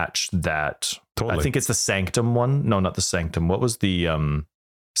to match that. Totally. I think it's the Sanctum one. No, not the Sanctum. What was the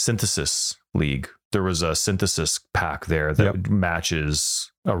Synthesis League? There was a Synthesis pack there that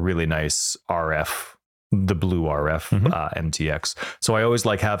matches a really nice RF, the blue RF MTX. So I always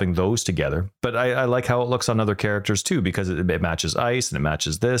like having those together. But I like how it looks on other characters too, because it matches ice and it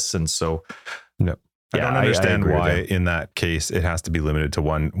matches this. And so, no, I don't understand why in that case it has to be limited to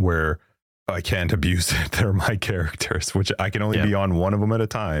one where I can't abuse it. They're my characters, which I can only be on one of them at a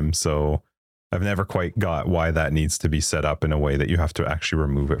time. So I've never quite got why that needs to be set up in a way that you have to actually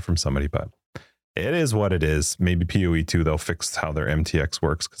remove it from somebody. But it is what it is. Maybe PoE 2 they'll fix how their MTX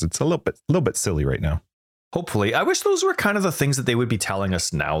works, because it's a little bit silly right now. Hopefully. I wish those were kind of the things that they would be telling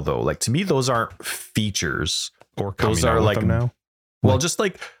us now, though. Like, to me, those aren't features. Or those are like now. Well, just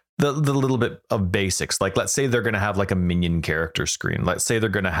like the little bit of basics. Like, let's say they're going to have like a minion character screen. Let's say they're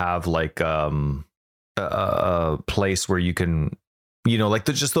going to have like a place where you can, like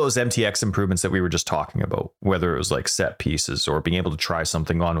just those MTX improvements that we were just talking about, whether it was like set pieces or being able to try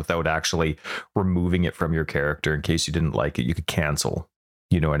something on without actually removing it from your character in case you didn't like it. You could cancel,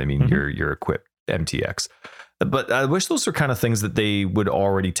 you know what I mean? Your equipped MTX. But I wish those are kind of things that they would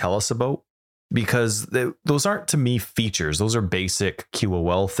already tell us about, because those aren't, to me, features. Those are basic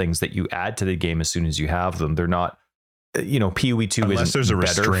QOL things that you add to the game as soon as you have them. They're not, PoE 2 unless there's a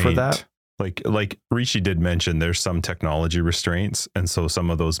better restraint for that. Like Rishi did mention, there's some technology restraints, and so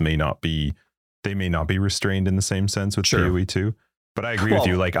some of those may not be restrained in the same sense with PoE 2. But I agree with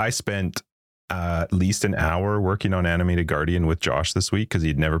you. Like, I spent at least an hour working on Animated Guardian with Josh this week because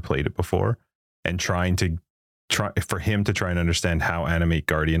he'd never played it before, and trying for him to try and understand how Animate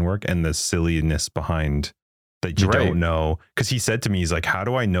Guardian work and the silliness behind that you don't know. Because he said to me, he's like, how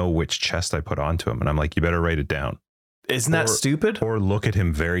do I know which chest I put onto him? And I'm like, you better write it down. Isn't that stupid? Or look at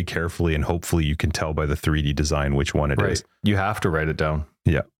him very carefully, and hopefully you can tell by the 3D design which one it is. You have to write it down.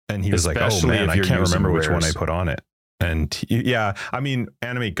 Yeah. And he was like, oh man, I can't remember which one I put on it. And yeah, I mean,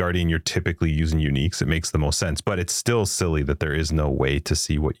 Animate Guardian, you're typically using uniques. It makes the most sense, but it's still silly that there is no way to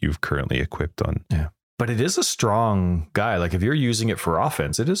see what you've currently equipped on. Yeah. But it is a strong guy. Like, if you're using it for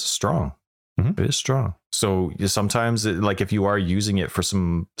offense, it is strong. It is strong. So sometimes, like, if you are using it for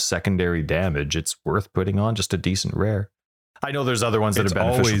some secondary damage, it's worth putting on just a decent rare. I know there's other ones that are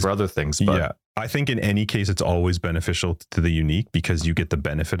beneficial for other things, but yeah, I think in any case, it's always beneficial to the unique because you get the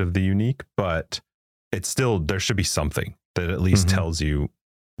benefit of the unique, but it's still, there should be something that at least tells you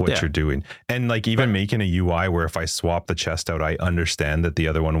what you're doing. And like, even making a UI where if I swap the chest out, I understand that the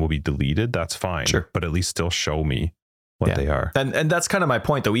other one will be deleted. That's fine. Sure. But at least still show me what they are. And that's kind of my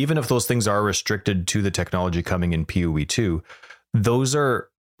point, though. Even if those things are restricted to the technology coming in PoE 2, those are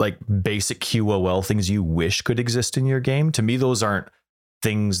like basic QOL things you wish could exist in your game. To me, those aren't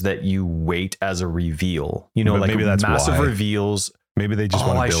things that you wait as a reveal. But like maybe that's massive reveals. Maybe they just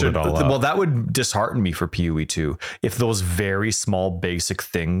want to build it all up. Well, that would dishearten me for PoE 2. If those very small basic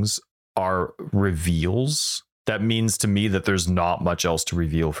things are reveals, that means to me that there's not much else to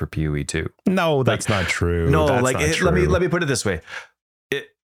reveal for PoE 2. No, that's not true. No, let me put it this way.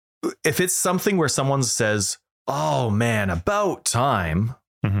 If it's something where someone says, oh man, about time,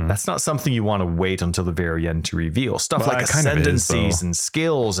 that's not something you want to wait until the very end to reveal. Stuff like ascendancies and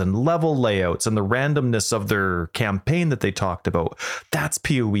skills and level layouts and the randomness of their campaign that they talked about. That's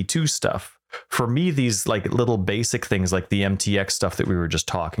PoE 2 stuff. For me, these like little basic things like the MTX stuff that we were just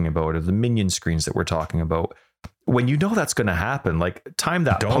talking about, or the minion screens that we're talking about, when you know that's going to happen, like time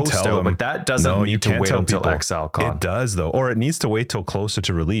that post out, but that doesn't need to wait until ExileCon. It does though, or it needs to wait till closer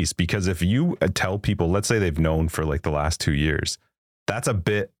to release, because if you tell people, let's say they've known for like the last 2 years, that's a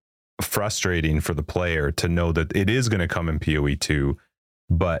bit frustrating for the player to know that it is going to come in PoE 2,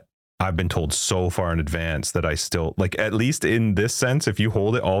 but I've been told so far in advance that I still, like, at least in this sense, if you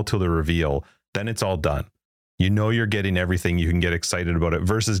hold it all till the reveal, then it's all done. You know you're getting everything, you can get excited about it,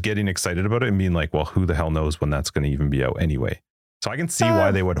 versus getting excited about it and being like, well, who the hell knows when that's going to even be out anyway. So I can see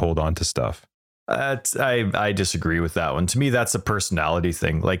why they would hold on to stuff. I disagree with that one. To me, that's a personality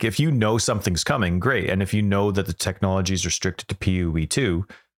thing. Like, if you know something's coming, great. And if you know that the technology is restricted to PoE 2,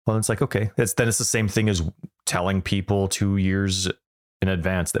 well, it's like, okay, it's the same thing as telling people 2 years in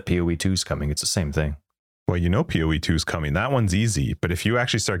advance that PoE 2 is coming. It's the same thing. Well, PoE 2 is coming. That one's easy. But if you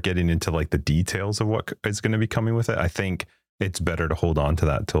actually start getting into like the details of what is going to be coming with it, I think it's better to hold on to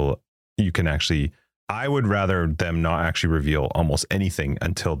that till you can actually, I would rather them not actually reveal almost anything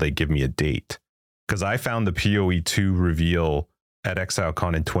until they give me a date. Because I found the PoE 2 reveal at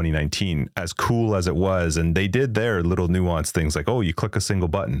ExileCon in 2019 as cool as it was. And they did their little nuanced things like, oh, you click a single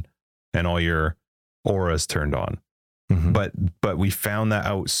button and all your auras turned on. But we found that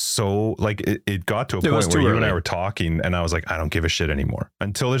out so like it got to a point where you and I were talking and I was like, I don't give a shit anymore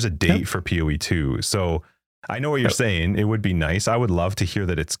until there's a date for PoE 2. So I know what you're saying. It would be nice. I would love to hear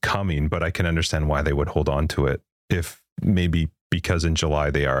that it's coming, but I can understand why they would hold on to it if maybe because in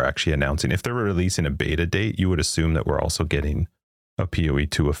July they are actually announcing. If they were releasing a beta date, you would assume that we're also getting a PoE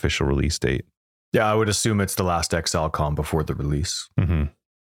 2 official release date. Yeah, I would assume it's the last XLCon before the release.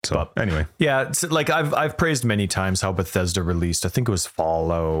 So anyway, yeah, it's like I've praised many times how Bethesda released, I think it was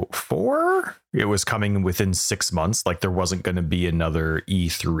Fallout 4. It was coming within 6 months. Like there wasn't going to be another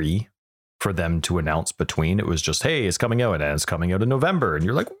E3 for them to announce between. It was just, hey, it's coming out and it's coming out in November. And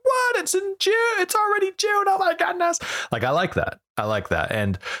you're like, what? It's in June. It's already June. Oh my goodness. Like, I like that.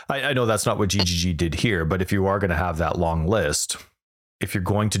 And I know that's not what GGG did here, but if you are going to have that long list, if you're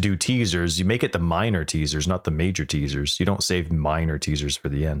going to do teasers, you make it the minor teasers, not the major teasers. You don't save minor teasers for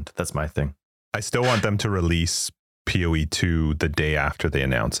the end. That's my thing. I still want them to release PoE 2 the day after they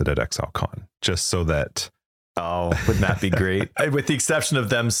announce it at XLCon, just so that. Oh, wouldn't that be great? With the exception of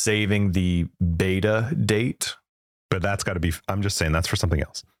them saving the beta date. But that's got to be, I'm just saying that's for something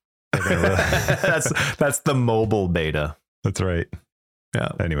else. That's the mobile beta. That's right.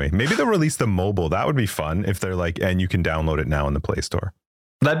 Yeah. Anyway, maybe they'll release the mobile. That would be fun if they're like, and you can download it now in the Play Store.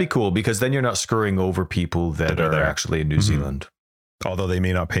 That'd be cool because then you're not screwing over people that are actually in New Zealand. Although they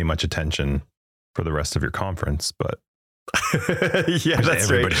may not pay much attention for the rest of your conference, but yeah,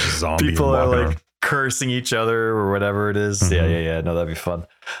 that's right. People are like cursing each other or whatever it is. Yeah. No, that'd be fun.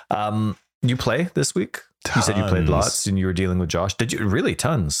 You play this week? Tons. You said you played lots and you were dealing with Josh. Did you really?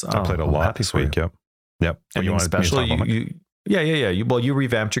 Tons. I played a lot this week. Yep. And you want special? You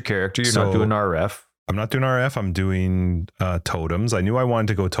revamped your character. You're not doing RF. I'm not doing RF. I'm doing totems. I knew I wanted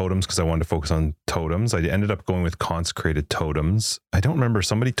to go totems because I wanted to focus on totems. I ended up going with consecrated totems. I don't remember.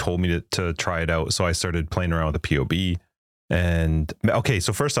 Somebody told me to try it out. So I started playing around with the POB. And okay,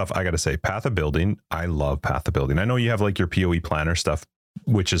 so first off, I got to say Path of Building. I love Path of Building. I know you have like your POE planner stuff,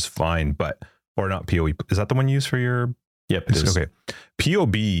 which is fine, or not POE. Is that the one you use for your? Yep, it is. Okay.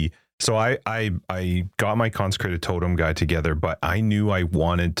 POB. So I got my consecrated totem guide together, but I knew I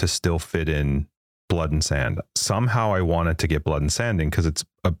wanted to still fit in Blood and Sand. Somehow I wanted to get Blood and Sand in because it's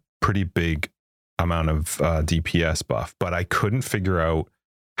a pretty big amount of DPS buff, but I couldn't figure out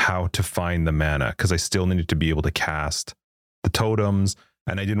how to find the mana because I still needed to be able to cast the totems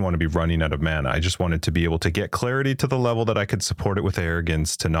and I didn't want to be running out of mana. I just wanted to be able to get clarity to the level that I could support it with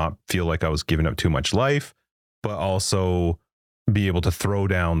arrogance to not feel like I was giving up too much life, but also be able to throw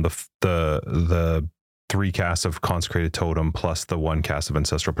down the 3 casts of consecrated totem plus the 1 cast of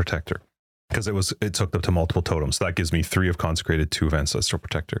ancestral protector because it took up to multiple totems. So that gives me 3 of consecrated, 2 of ancestral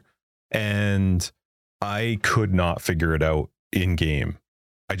protector. And I could not figure it out in game.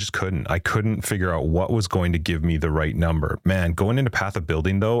 I just couldn't. I couldn't figure out what was going to give me the right number. Man, going into Path of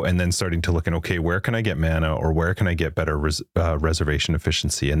Building though, and then starting to look at, okay, where can I get mana or where can I get better reservation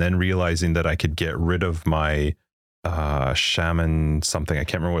efficiency? And then realizing that I could get rid of my shaman something. I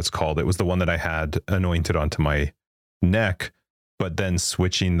can't remember what it's called. It was the one that I had anointed onto my neck, but then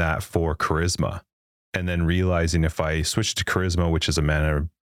switching that for charisma. And then realizing if I switch to charisma, which is a mana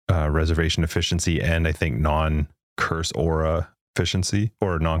reservation efficiency, and I think non-curse aura efficiency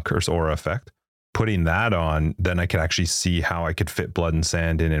or non-curse aura effect, putting that on, then I could actually see how I could fit Blood and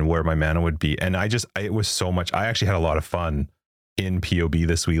Sand in and where my mana would be. And it was so much. I actually had a lot of fun in POB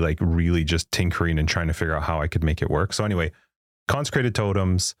this week, like really just tinkering and trying to figure out how I could make it work. So anyway, consecrated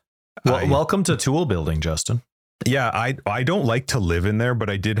totems. Well, welcome to tool building, Justin. Yeah, I don't like to live in there, but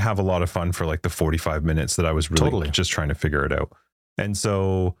I did have a lot of fun for like the 45 minutes that I was really just trying to figure it out. And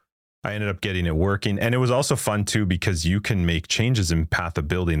so I ended up getting it working. And it was also fun too, because you can make changes in Path of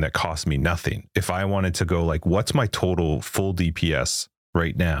Building that cost me nothing. If I wanted to go like, what's my total full DPS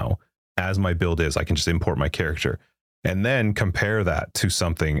right now as my build is, I can just import my character and then compare that to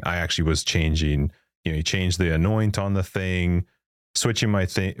something I actually was changing. You change the anoint on the thing, switching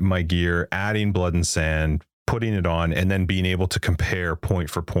my gear, adding Blood and Sand, putting it on, and then being able to compare point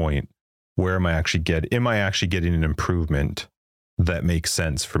for point. Where am I actually getting an improvement that makes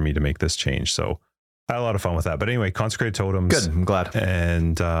sense for me to make this change? So I had a lot of fun with that. But anyway, consecrated totems. Good. I'm glad.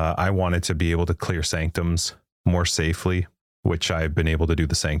 And I wanted to be able to clear sanctums more safely, which I've been able to do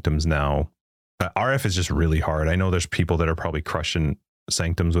the sanctums now. RF is just really hard. I know there's people that are probably crushing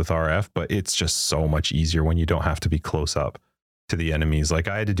sanctums with RF, but it's just so much easier when you don't have to be close up to the enemies. Like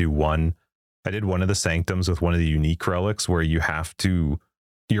I did one of the sanctums with one of the unique relics where you have to,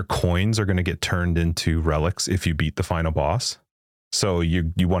 your coins are going to get turned into relics if you beat the final boss. So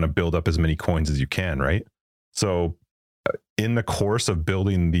you want to build up as many coins as you can, right? So in the course of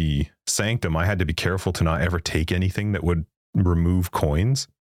building the Sanctum, I had to be careful to not ever take anything that would remove coins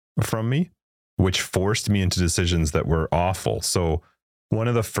from me, which forced me into decisions that were awful. So one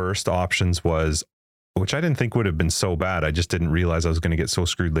of the first options was, which I didn't think would have been so bad, I just didn't realize I was going to get so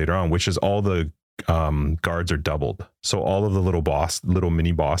screwed later on, which is all the guards are doubled. So all of the little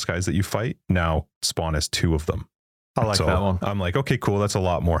mini boss guys that you fight now spawn as 2 of them. I like that one. I'm like, okay, cool. That's a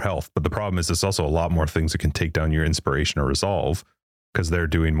lot more health. But the problem is there's also a lot more things that can take down your inspiration or resolve because they're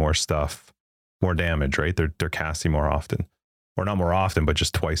doing more stuff, more damage, right? They're casting more often, or not more often, but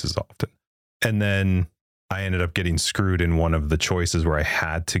just twice as often. And then I ended up getting screwed in one of the choices where I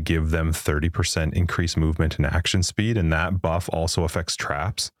had to give them 30% increased movement and action speed. And that buff also affects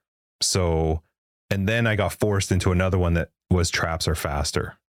traps. So, and then I got forced into another one that was traps are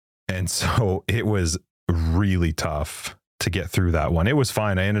faster. And so it was really tough to get through that one. It was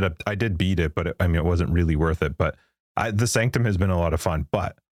fine. I did beat it, but it wasn't really worth it. But the Sanctum has been a lot of fun,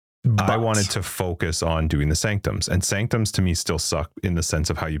 but I wanted to focus on doing the Sanctums, and Sanctums to me still suck in the sense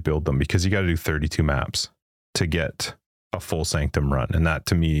of how you build them, because you got to do 32 maps to get a full Sanctum run. And that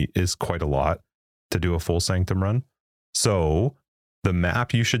to me is quite a lot to do a full Sanctum run. So the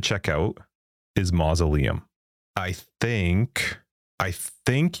map you should check out is Mausoleum. I think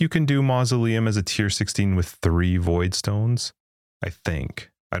you can do Mausoleum as a tier 16 with 3 void stones. I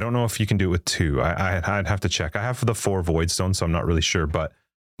don't know if you can do it with 2. I'd have to check. I have the 4 void stones, so I'm not really sure, but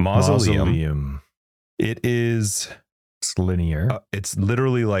Mausoleum. It's linear. It's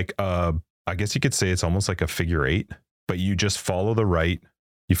literally like I guess you could say it's almost like a figure 8, but you just follow the right.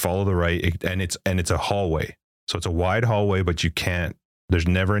 You follow the right, and it's a hallway. So it's a wide hallway, but there's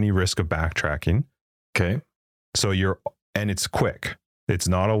never any risk of backtracking. Okay. So it's quick. It's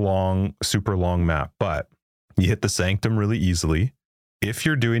not a super long map, but you hit the Sanctum really easily. If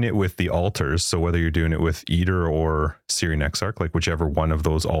you're doing it with the altars, so whether you're doing it with Eater or Searing Exarch, like whichever one of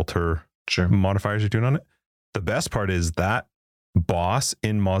those altar modifiers you're doing on it, the best part is that boss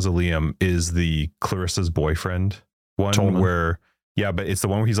in Mausoleum is the Clarissa's boyfriend one. Tolman. But it's the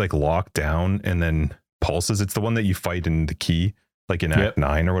one where he's like locked down and then pulses. It's the one that you fight in the key, like in Act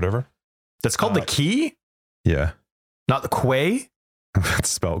 9 or whatever. That's called the key? Yeah. Not the Quay? It's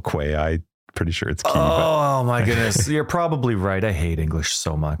spelled Quay. I'm pretty sure it's key. Oh my goodness. You're probably right. I hate English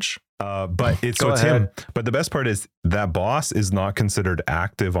so much. But it's him. But the best part is that boss is not considered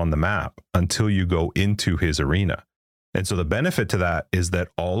active on the map until you go into his arena. And so the benefit to that is that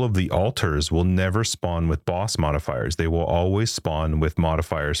all of the altars will never spawn with boss modifiers. They will always spawn with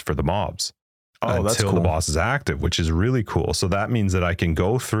modifiers for the mobs until the boss is active, which is really cool. So that means that I can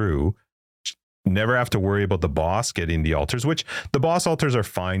go through, never have to worry about the boss getting the altars, which the boss altars are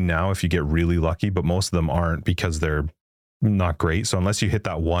fine now if you get really lucky, but most of them aren't because they're not great. So unless you hit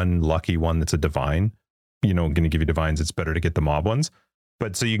that one lucky one that's a divine, going to give you divines, it's better to get the mob ones.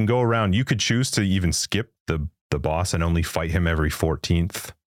 But so you can go around, you could choose to even skip the boss and only fight him every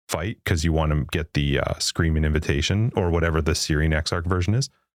 14th fight because you want to get the Screaming Invitation or whatever the Searing Exarch version is.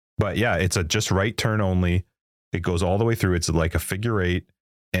 But yeah, it's a just right turn only. It goes all the way through. It's like a figure 8.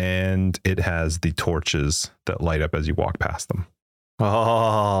 And it has the torches that light up as you walk past them.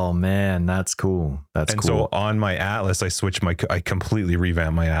 Oh man, that's cool. So on my Atlas, I completely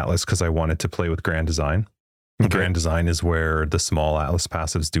revamped my Atlas because I wanted to play with Grand Design. Okay. Grand Design is where the small Atlas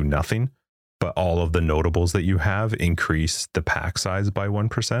passives do nothing, but all of the notables that you have increase the pack size by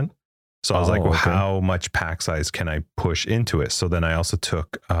 1%. So I was like, well, how much pack size can I push into it? So then I also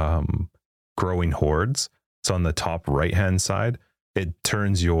took Growing Hordes. So on the top right-hand side, it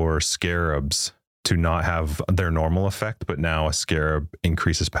turns your scarabs to not have their normal effect, but now a scarab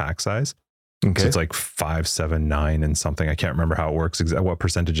increases pack size. Okay. So it's like 5, 7, 9 and something. I can't remember how it works, what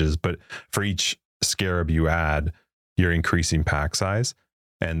percentages, but for each scarab you add, you're increasing pack size.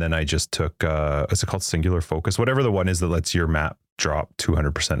 And then I just took, is it called Singular Focus? Whatever the one is that lets your map drop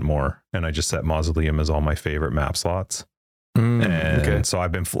 200% more. And I just set Mausoleum as all my favorite map slots. So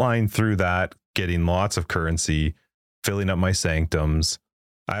I've been flying through that, getting lots of currency, filling up my Sanctums.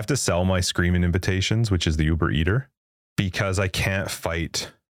 I have to sell my Screaming Invitations, which is the Uber Eater, because I can't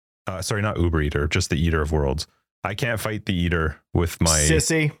fight. Not Uber Eater, just the Eater of Worlds. I can't fight the Eater with my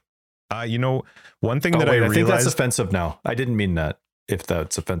sissy. One thing that I realized. I think that's offensive now. I didn't mean that. If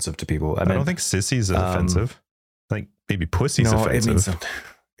that's offensive to people, I don't think sissy's offensive. Like maybe pussy's offensive.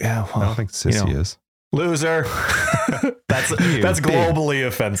 Yeah, well, I don't think sissy is. Loser. that's globally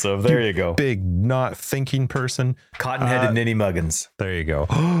offensive. There you go. Big not thinking person. Cotton-headed Ninny Muggins. There you go.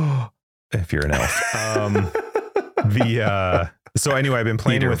 If you're an elf. So anyway, I've been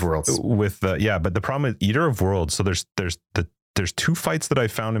playing Eater of Worlds. But the problem is Eater of Worlds. So there's 2 fights that I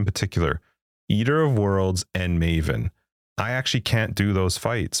found in particular. Eater of Worlds and Maven. I actually can't do those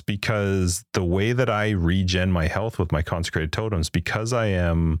fights because the way that I regen my health with my consecrated totems, because I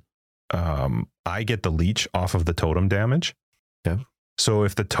am, I get the leech off of the totem damage. Yeah. So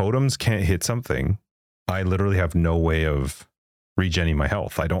if the totems can't hit something, I literally have no way of regenning my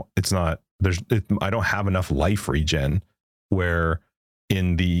health. I don't have enough life regen where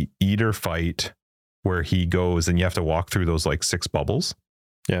in the eater fight where he goes and you have to walk through those like 6 bubbles.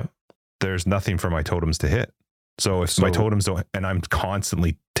 Yeah. There's nothing for my totems to hit. So if my totems don't, and I'm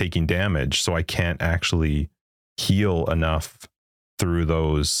constantly taking damage, so I can't actually heal enough through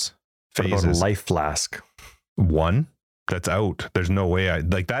those phases. What about a life flask? 1 that's out. There's no way I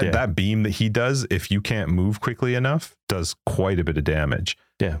like that. Yeah. That beam that he does, if you can't move quickly enough, does quite a bit of damage.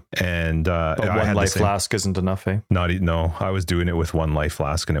 Yeah. And but 1 life flask isn't enough, eh? No, I was doing it with 1 life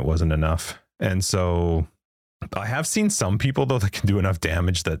flask and it wasn't enough. And so I have seen some people though that can do enough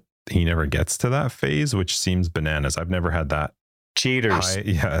damage that he never gets to that phase, which seems bananas. I've never had that. Cheaters.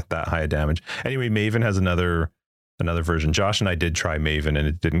 That high damage. Anyway, Maven has another version. Josh and I did try Maven and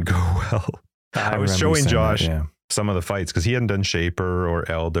it didn't go well. I was showing Josh some of the fights because he hadn't done Shaper or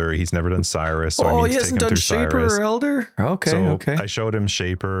Elder. He's never done Cyrus. So he hasn't done Shaper Cyrus. or Elder? Okay. I showed him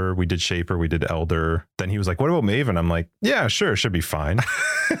Shaper. We did Shaper. We did Elder. Then he was like, what about Maven? I'm like, yeah, sure. Should be fine.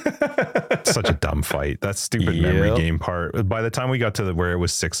 Such a dumb fight. That stupid memory game part. By the time we got to where it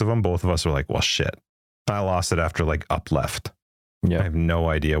was 6 of them, both of us were like, well, shit. I lost it after like up left. Yeah. I have no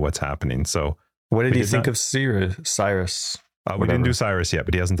idea what's happening. So what did you think of Cyrus? We didn't do Cyrus yet,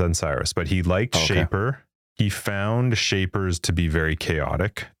 but he hasn't done Cyrus. But he liked Shaper. He found Shapers to be very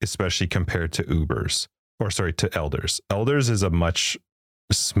chaotic, especially compared to to Elders. Elders is a much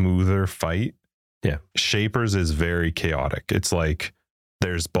smoother fight. Yeah. Shapers is very chaotic. It's like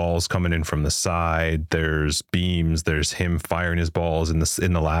there's balls coming in from the side, there's beams, there's him firing his balls in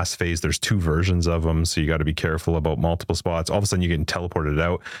the last phase. There's 2 versions of them, so you got to be careful about multiple spots. All of a sudden you're getting teleported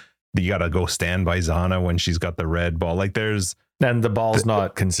out. You got to go stand by Zana when she's got the red ball. Like and the ball's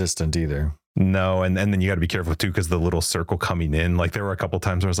not consistent either. No, and then you got to be careful too because the little circle coming in. Like there were a couple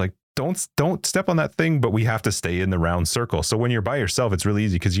times where I was like, don't step on that thing, but we have to stay in the round circle. So when you're by yourself, it's really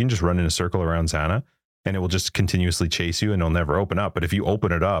easy because you can just run in a circle around Xana and it will just continuously chase you and it'll never open up. But if you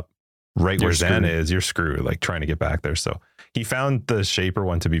open it up where Xana is, you're screwed. Like trying to get back there. So he found the Shaper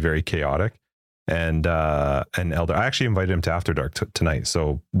one to be very chaotic. And Elder, I actually invited him to After Dark tonight,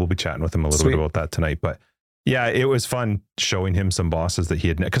 so we'll be chatting with him a little bit about that tonight. But yeah, it was fun showing him some bosses that he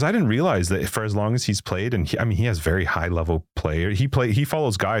had, because I didn't realize that for as long as he's played, and he has very high level player. He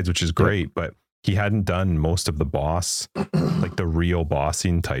follows guides, which is great, but he hadn't done most of the boss, like the real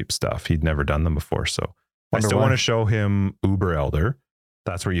bossing type stuff. He'd never done them before, so I still want to show him Uber Elder.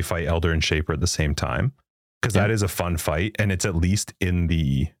 That's where you fight Elder and Shaper at the same time, because that is a fun fight, and it's at least in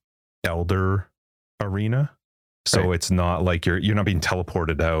the Elder arena. So it's not like you're not being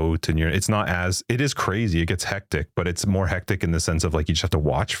teleported out, and it is crazy. It gets hectic, but it's more hectic in the sense of like you just have to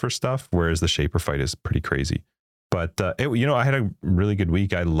watch for stuff, whereas the Shaper fight is pretty crazy. But I had a really good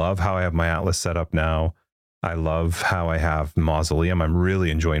week. I love how I have my Atlas set up now. I love how I have Mausoleum. I'm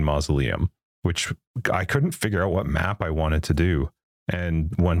really enjoying Mausoleum, which I couldn't figure out what map I wanted to do.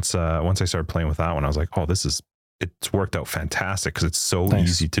 And once I started playing with that one, I was like, oh, it's worked out fantastic because it's so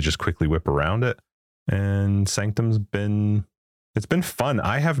easy to just quickly whip around it. And Sanctum's been fun.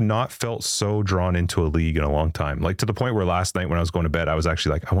 I have not felt so drawn into a league in a long time. Like to the point where last night when I was going to bed, I was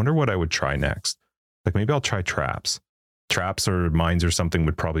actually like, I wonder what I would try next. Like maybe I'll try traps or mines or something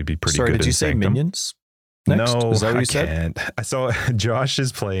would probably be pretty good. Sorry, did you say minions? Next? No, is that what you said? So Josh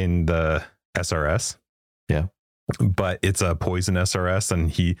is playing the SRS. Yeah. But it's a poison SRS,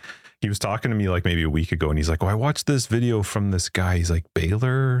 and he was talking to me like maybe a week ago, and he's like, oh, I watched this video from this guy. He's like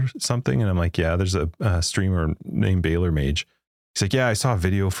Baylor or something. And I'm like, yeah, there's a streamer named Baylor Mage. He's like, yeah, I saw a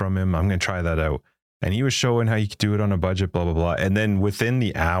video from him. I'm going to try that out. And he was showing how you could do it on a budget, blah, blah, blah. And then within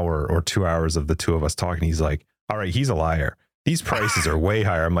the hour or 2 hours of the two of us talking, he's like, all right, he's a liar. These prices are way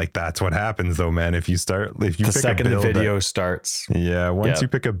higher. I'm like, that's what happens though, man. If you pick a second build the video starts. Yeah. Once you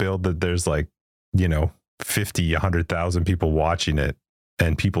pick a build that there's like, 50, 100,000 people watching it,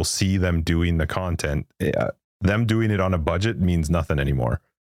 and people see them doing the content, them doing it on a budget means nothing anymore.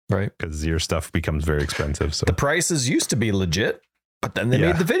 Right. Because your stuff becomes very expensive. So the prices used to be legit, but then they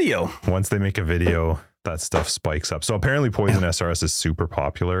made the video. Once they make a video, that stuff spikes up. So apparently Poison SRS is super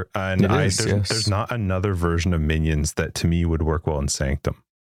popular. And there's not another version of minions that to me would work well in Sanctum.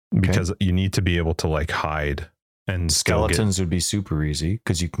 Because you need to be able to like hide, and skeletons would be super easy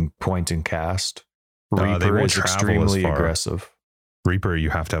because you can point and cast. Reaper is extremely aggressive. Reaper, you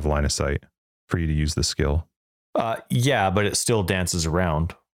have to have line of sight for you to use the skill. Yeah, but it still dances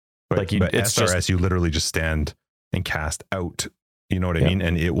around. But SRS, you literally just stand and cast out. You know what I mean?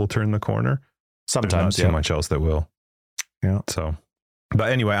 And it will turn the corner. Sometimes there's not too much else that will. Yeah. So,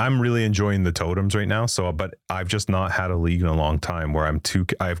 but anyway, I'm really enjoying the totems right now. So, but I've just not had a league in a long time where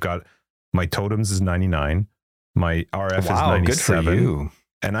I've got my totems is 99, my RF is 97. Good for you.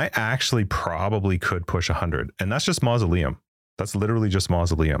 And I actually probably could push 100. And that's just Mausoleum. That's literally just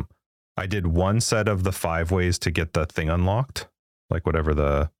Mausoleum. I did one set of the 5 ways to get the thing unlocked, like whatever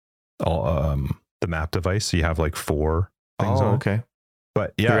the map device. So you have like 4 things on. Okay.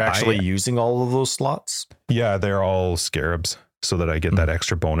 But yeah, you're actually using all of those slots. Yeah, they're all scarabs, so that I get that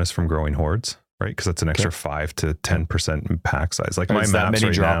extra bonus from growing hordes, right? Because it's an extra 5 to 10% pack size. Like my maps that many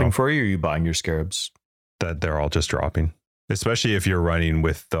right dropping now, for you, or are you buying your scarabs? That they're all just dropping, especially if you're running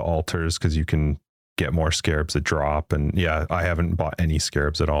with the altars, because you can get more scarabs that drop. And yeah, I haven't bought any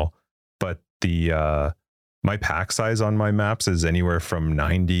scarabs at all. But the my pack size on my maps is anywhere from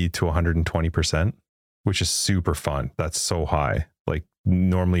 90 to 120%, which is super fun. That's so high. Like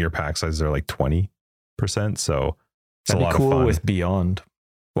normally your pack sizes are like 20%. So it's a lot cool of fun with Beyond.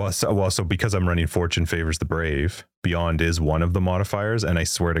 So because I'm running Fortune Favors the Brave, Beyond is one of the modifiers. And I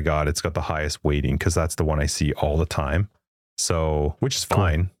swear to God, it's got the highest weighting because that's the one I see all the time. So, which is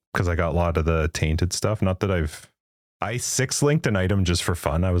fine because I got a lot of the tainted stuff. Not that I 6-linked an item just for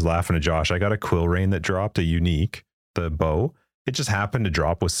fun. I was laughing at Josh. I got a Quill Rain that dropped a unique, the bow. It just happened to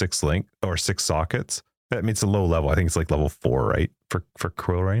drop with 6 link or 6 sockets. I mean, it's a low level. I think it's like level 4, right? For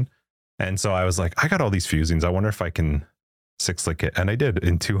Quill Rain. And so I was like, I got all these fusings. I wonder if I can 6-link it. And I did.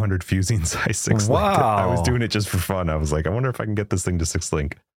 In 200 fusings, I 6-linked it. I was doing it just for fun. I was like, I wonder if I can get this thing to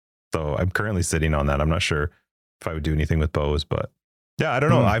 6-link. So I'm currently sitting on that. I'm not sure if I would do anything with bows, but yeah, I don't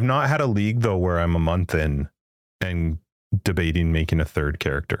know. I've not had a league though where I'm a month in and debating making a 3rd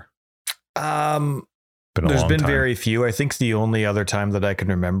character. There's been very few. I think the only other time that I can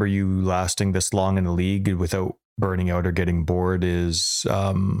remember you lasting this long in the league without burning out or getting bored is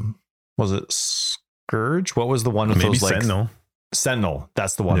was it Scourge? What was the one with maybe those like Sentinel?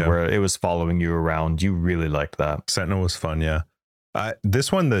 That's the one where it was following you around. You really liked that. Sentinel was fun, yeah.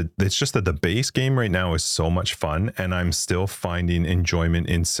 This one, it's just that the base game right now is so much fun, and I'm still finding enjoyment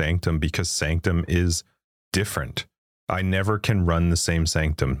in Sanctum because Sanctum is different. I never can run the same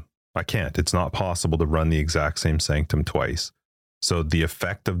Sanctum. I can't. It's not possible to run the exact same Sanctum twice. So the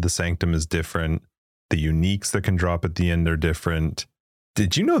effect of the Sanctum is different. The uniques that can drop at the end are different.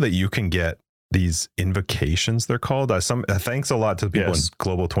 Did you know that you can get these invocations, they're called? Thanks a lot to people in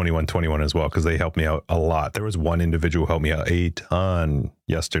Global 2121 as well, because they helped me out a lot. There was one individual who helped me out a ton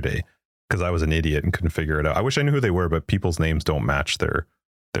yesterday because I was an idiot and couldn't figure it out. I wish I knew who they were, but people's names don't match their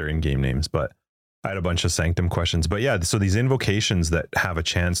in-game names. But I had a bunch of Sanctum questions. But yeah, so these invocations that have a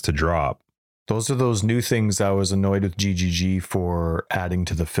chance to drop. Those are those new things I was annoyed with GGG for adding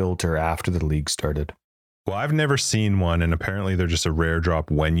to the filter after the league started. Well, I've never seen one, and apparently they're just a rare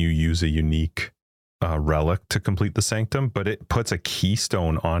drop when you use a unique relic to complete the Sanctum, but it puts a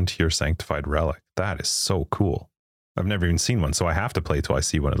keystone onto your sanctified relic. That is so cool. I've never even seen one, so I have to play till I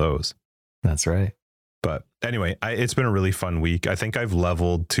see one of those. That's right. But anyway, it's been a really fun week. I think I've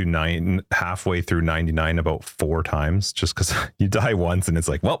leveled to halfway through 99 about 4 times, just because you die once and it's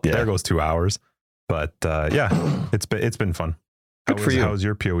like, well, there goes 2 hours. But yeah, it's been fun. How was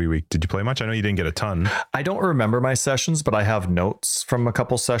your PoE week? Did you play much? I know you didn't get a ton. I don't remember my sessions, but I have notes from a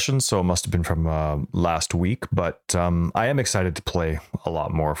couple sessions, so it must have been from last week. But I am excited to play a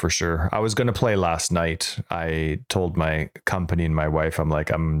lot more for sure. I was going to play last night. I told my company and my wife,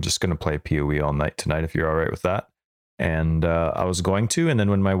 I'm just going to play PoE all night tonight if you're all right with that. And I was going to. And then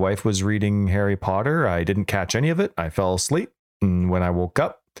when my wife was reading Harry Potter, I didn't catch any of it. I fell asleep. And when I woke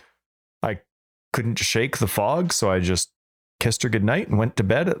up, I couldn't shake the fog, so I just kissed her goodnight and went to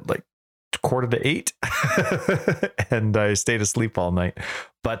bed at like 7:45 and I stayed asleep all night.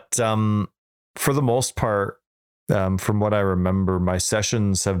 But for the most part, from what I remember, my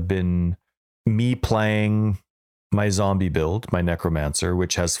sessions have been me playing my zombie build, my Necromancer,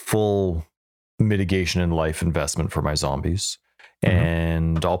 which has full mitigation and life investment for my zombies.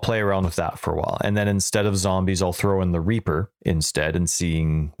 And I'll play around with that for a while. And then instead of zombies, I'll throw in the Reaper instead and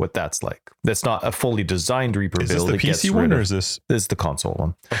seeing what that's like. That's not a fully designed Reaper build. Is this the PC one or is this? This is the console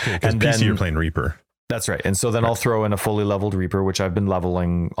one. Okay, because PC you're playing Reaper. That's right. And so then I'll throw in a fully leveled Reaper, which I've been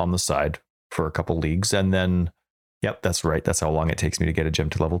leveling on the side for a couple leagues. And then, yep, that's right. That's how long it takes me to get a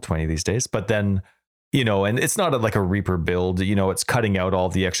gem to level 20 these days. But then, and it's not like a Reaper build, it's cutting out all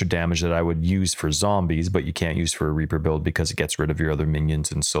the extra damage that I would use for zombies, but you can't use for a Reaper build because it gets rid of your other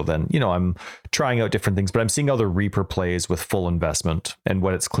minions. And so then, I'm trying out different things, but I'm seeing other Reaper plays with full investment and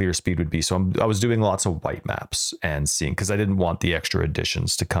what its clear speed would be. So I was doing lots of white maps and seeing, because I didn't want the extra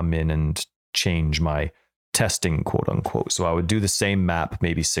additions to come in and change my testing, quote unquote. So I would do the same map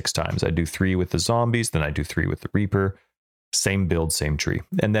maybe 6 times. I'd do 3 with the zombies, then I'd do 3 with the Reaper. Same build, same tree.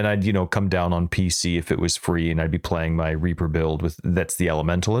 And then I'd, come down on PC if it was free, and I'd be playing my Reaper build that's the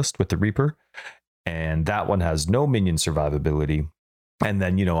Elementalist with the Reaper. And that one has no minion survivability. And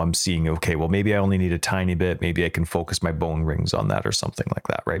then, I'm seeing, okay, well, maybe I only need a tiny bit. Maybe I can focus my bone rings on that or something like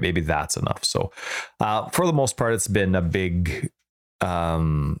that, right? Maybe that's enough. So for the most part, it's been a big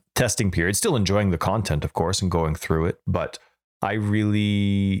testing period. Still enjoying the content, of course, and going through it. But I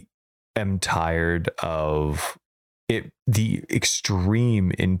really am tired of the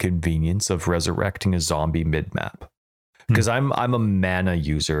extreme inconvenience of resurrecting a zombie mid-map. Because I'm a mana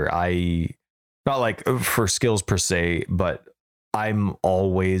user. Not like for skills per se, but I'm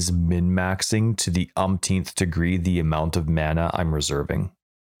always min-maxing to the umpteenth degree the amount of mana I'm reserving.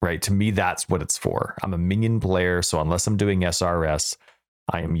 Right? To me, that's what it's for. I'm a minion player, so unless I'm doing SRS,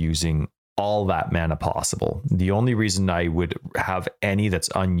 I am using all that mana possible. The only reason I would have any that's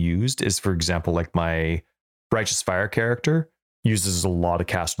unused is, for example, like my Righteous Fire character uses a lot of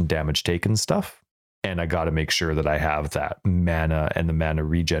cast and damage taken stuff. And I got to make sure that I have that mana and the mana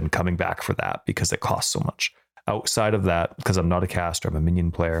regen coming back for that because it costs so much. Outside of that, because I'm not a caster, I'm a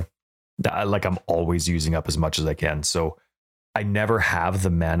minion player, I'm always using up as much as I can. So I never have the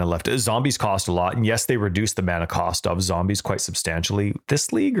mana left. Zombies cost a lot. And yes, they reduced the mana cost of zombies quite substantially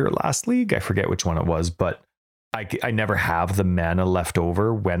this league or last league. I forget which one it was, but I never have the mana left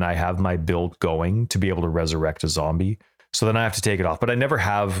over when I have my build going to be able to resurrect a zombie. So then I have to take it off. But I never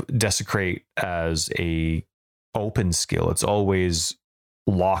have Desecrate as a open skill. It's always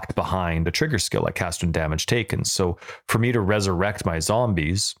locked behind a trigger skill like cast and damage taken. So for me to resurrect my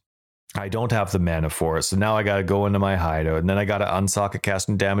zombies, I don't have the mana for it. So now I got to go into my hideout, and then I got to unsock a cast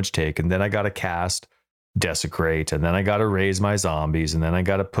and damage taken. Then I got to cast Desecrate, and then I got to raise my zombies, and then I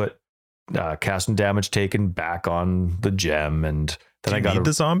got to put cast and damage taken back on the gem, and then I got need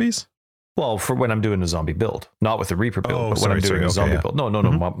the zombies. Well, for when I'm doing a zombie build, not with the Reaper build, but when I'm doing a zombie build.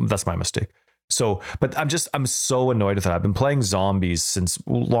 No, that's my mistake. So, but I'm so annoyed with that. I've been playing zombies since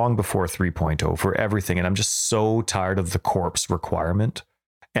long before 3.0 for everything, and I'm just so tired of the corpse requirement.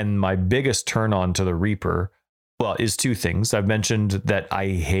 And my biggest turn on to the Reaper, well, is 2 things. I've mentioned that I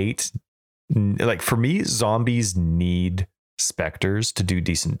hate, like for me, zombies need specters to do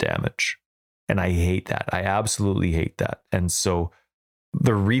decent damage. And I hate that. I absolutely hate that. And so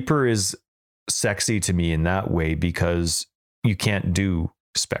the Reaper is sexy to me in that way because you can't do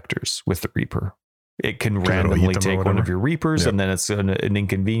specters with the Reaper. It can randomly take one of your Reapers, and then it's an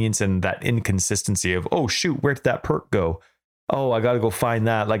inconvenience, and that inconsistency of, oh shoot, where did that perk go? Oh, I got to go find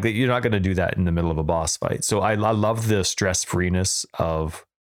that. Like, you're not going to do that in the middle of a boss fight. So I love the stress freeness of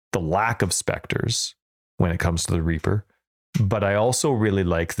the lack of specters when it comes to the Reaper. But I also really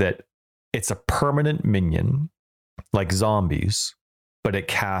like that it's a permanent minion like zombies, but it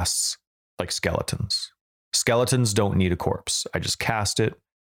casts like skeletons. Skeletons don't need a corpse. I just cast it,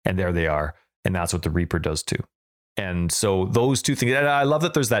 and there they are. And that's what the Reaper does too. And so those 2 things, and I love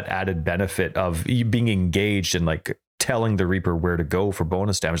that there's that added benefit of you being engaged and like telling the Reaper where to go for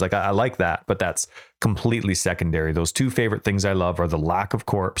bonus damage. Like I like that, but that's completely secondary. Those 2 favorite things I love are the lack of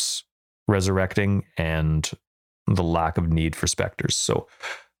corpse resurrecting and the lack of need for specters. So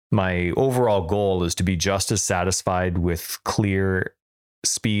my overall goal is to be just as satisfied with clear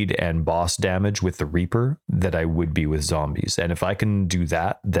speed and boss damage with the Reaper that I would be with zombies. And if I can do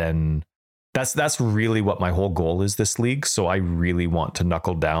that, then that's really what my whole goal is this league. So I really want to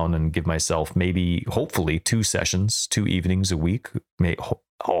knuckle down and give myself maybe, hopefully, 2 sessions, 2 evenings a week.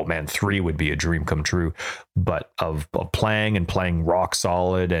 Oh man, 3 would be a dream come true. But of playing rock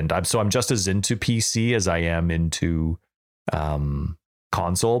solid, and I'm just as into PC as I am into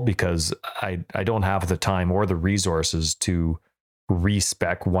console, because I don't have the time or the resources to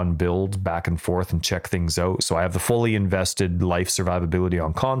respec one build back and forth and check things out. So I have the fully invested life survivability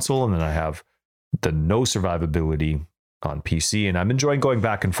on console, and then I have the no survivability on PC, and I'm enjoying going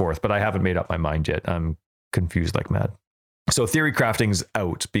back and forth, but I haven't made up my mind yet. I'm confused like mad. So theory crafting's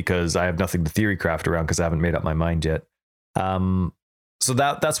out because I have nothing to theory craft around because I haven't made up my mind yet. So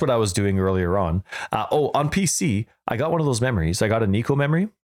that's what I was doing earlier on. On PC, I got one of those memories. I got a Nico memory.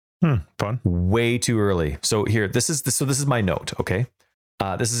 Fun. Way too early. So here, this is my note. Okay.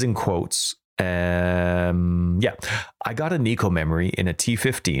 This is in quotes. Yeah, I got a Nico memory in a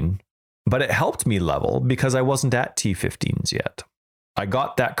T15, but it helped me level because I wasn't at T15s yet. I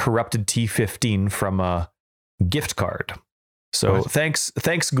got that corrupted T15 from a gift card. So thanks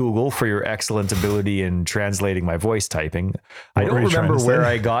Google for your excellent ability in translating my voice typing. I don't remember where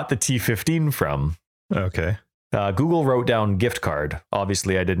I got the T15 from. Okay. Google wrote down gift card.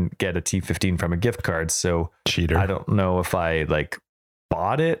 Obviously, I didn't get a T15 from a gift card, so Cheater. I don't know if I like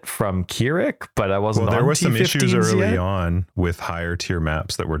bought it from Keurig, but I wasn't. Well, there on was some issues T15s early yet. on with higher tier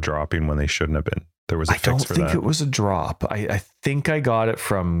maps that were dropping when they shouldn't have been. There was a I fix don't for think that. it was a drop. I think I got it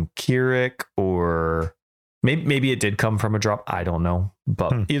from Keurig, or maybe it did come from a drop. I don't know,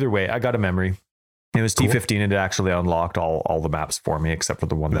 but either way, I got a memory. It was Cool. T15, and it actually unlocked all the maps for me except for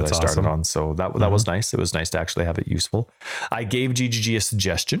the one that That's I started awesome. on. So that was nice. It was nice to actually have it useful. I gave GGG a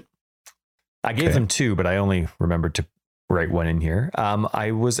suggestion. I gave Okay. them two, but I only remembered to write one in here.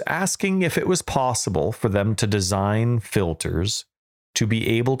 I was asking if it was possible for them to design filters to be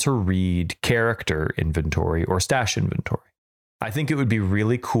able to read character inventory or stash inventory. I think it would be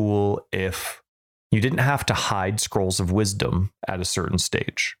really cool if you didn't have to hide Scrolls of Wisdom at a certain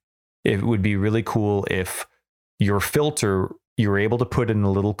stage. It would be really cool if your filter, you're able to put in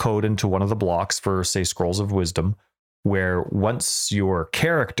a little code into one of the blocks for, say, Scrolls of Wisdom, where once your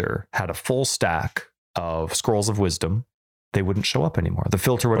character had a full stack of Scrolls of Wisdom, they wouldn't show up anymore. The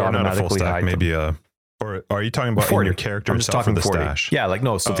filter would Or not a full automatically stack, hide maybe them. or are you talking about in 40. your character I'm just itself or talking the 40. stash? Yeah, like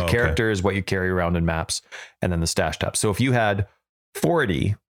no. So the okay. character is what you carry around in maps, and then the stash tab. So if you had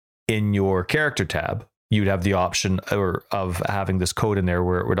 40 in your character tab, you'd have the option of having this code in there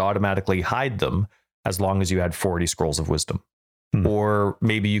where it would automatically hide them as long as you had 40 Scrolls of Wisdom. Or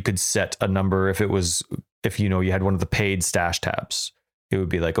maybe you could set a number if you had one of the paid stash tabs. It would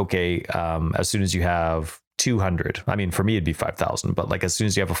be like, okay, as soon as you have 200, I mean, for me, it'd be 5,000, but like as soon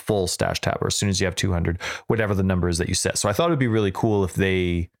as you have a full stash tab or as soon as you have 200, whatever the number is that you set. So I thought it'd be really cool if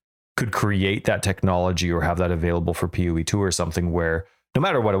they could create that technology or have that available for PoE2 or something where no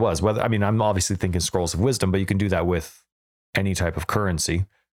matter what it was, I'm obviously thinking Scrolls of Wisdom, but you can do that with any type of currency.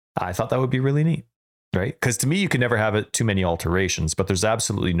 I thought that would be really neat, right? Because to me, you can never have it too many alterations, but there's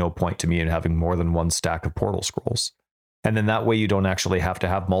absolutely no point to me in having more than one stack of portal scrolls. And then that way you don't actually have to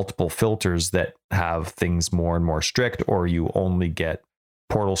have multiple filters that have things more and more strict, or you only get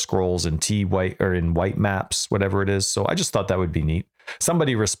portal scrolls in white or in white maps, whatever it is. So I just thought that would be neat.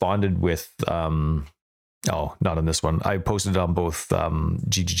 Somebody responded with, not on this one. I posted it on both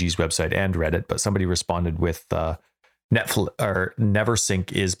GGG's website and Reddit, but somebody responded with Netflix or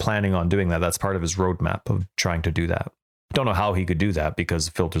Neversink is planning on doing that. That's part of his roadmap of trying to do that. Don't know how he could do that because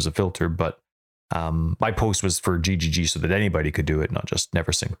filter's a filter, but my post was for GGG so that anybody could do it, not just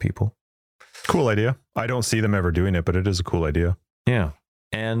Neversink people. Cool idea. I don't see them ever doing it, but it is a cool idea. Yeah.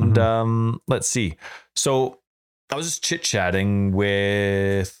 And let's see. So I was just chit-chatting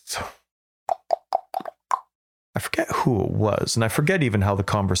with, I forget who it was, and I forget even how the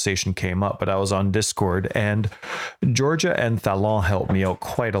conversation came up, but I was on Discord, and Georgia and Thalon helped me out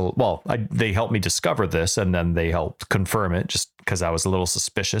they helped me discover this, and then they helped confirm it just because I was a little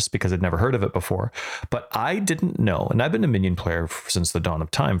suspicious because I'd never heard of it before. But I didn't know, and I've been a minion player since the dawn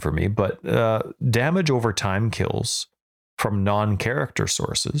of time for me, but damage over time kills from non-character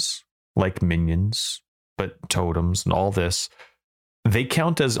sources like minions, but totems and all this, they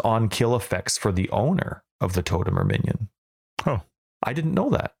count as on-kill effects for the owner of the totem or minion. Oh, I didn't know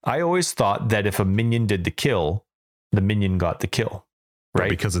that. I always thought that if a minion did the kill, the minion got the kill, right?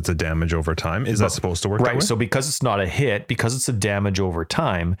 Because it's a damage over time. Is that supposed to work? Right. That way? So because it's not a hit, because it's a damage over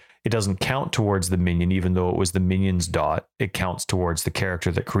time, it doesn't count towards the minion, even though it was the minion's dot. It counts towards the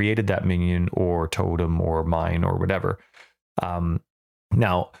character that created that minion or totem or mine or whatever.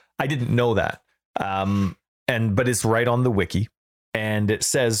 Now, I didn't know that. But it's right on the wiki. And it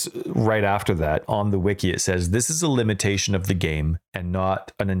says right after that on the wiki, it says, this is a limitation of the game and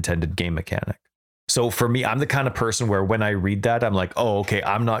not an intended game mechanic. So for me, I'm the kind of person where when I read that, I'm like, oh, okay,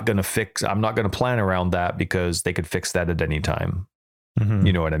 I'm not going to plan around that because they could fix that at any time. Mm-hmm.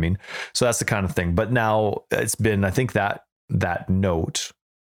 You know what I mean? So that's the kind of thing. But now it's been, I think that note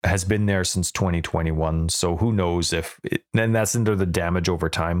has been there since 2021. So who knows and that's under the damage over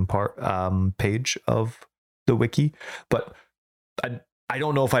time part page of the wiki. But I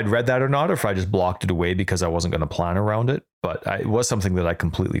don't know if I'd read that or not, or if I just blocked it away because I wasn't going to plan around it. But it was something that I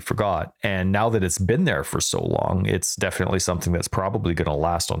completely forgot. And now that it's been there for so long, it's definitely something that's probably going to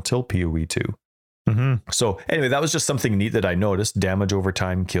last until PoE 2. Mm-hmm. So anyway, that was just something neat that I noticed. Damage over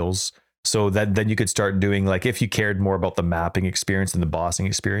time kills. So that then you could start doing, like, if you cared more about the mapping experience and the bossing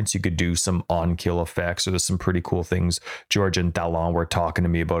experience, you could do some on-kill effects, or there's some pretty cool things. George and Thalon were talking to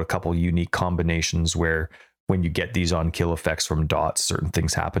me about a couple unique combinations where when you get these on-kill effects from dots, certain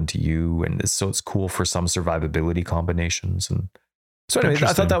things happen to you. And so it's cool for some survivability combinations. And so anyway,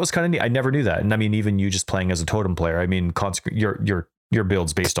 I thought that was kind of neat. I never knew that. And I mean, even you just playing as a totem player, I mean, your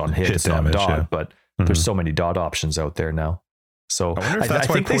build's based on hit, it's damage, not dot, yeah. but there's so many dot options out there now. So I wonder if that's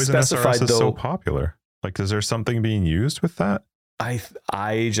why think they Poison specified SRS is so popular. Like, is there something being used with that?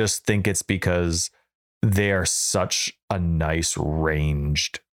 I just think it's because they are such a nice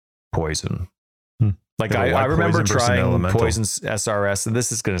ranged poison. Like I remember trying Poison SRS, and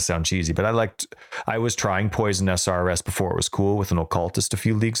this is going to sound cheesy, but I was trying Poison SRS before it was cool with an occultist a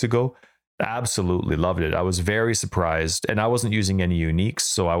few leagues ago. Absolutely loved it. I was very surprised, and I wasn't using any uniques,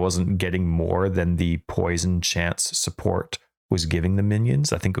 so I wasn't getting more than the poison chance support was giving the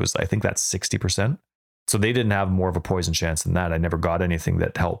minions. I think that's 60%. So they didn't have more of a poison chance than that. I never got anything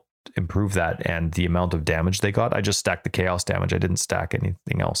that helped improve that, and the amount of damage they got, I just stacked the chaos damage. I didn't stack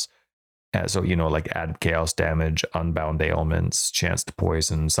anything else. So, like added chaos damage, unbound ailments, chance to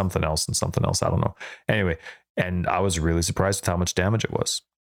poison, something else and something else. I don't know. Anyway, and I was really surprised with how much damage it was.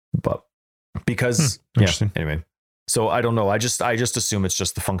 But because, anyway. So I don't know. I just assume it's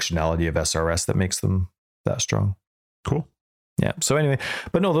just the functionality of SRS that makes them that strong. Cool. Yeah. So anyway,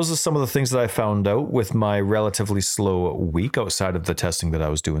 but no, those are some of the things that I found out with my relatively slow week outside of the testing that I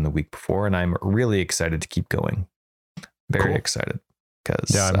was doing the week before. And I'm really excited to keep going. Very excited.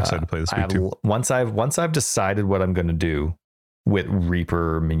 Because I'm excited to play this week too. Once I've decided what I'm going to do with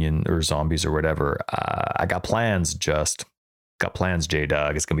Reaper, minion, or zombies or whatever, I got plans. Got plans,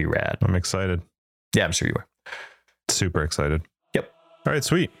 J-Dog. It's gonna be rad. I'm excited. Yeah, I'm sure you are. Super excited. Yep. All right,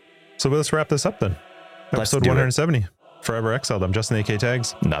 sweet. So let's wrap this up then. Episode 170. Forever Exiled. I'm Justin AK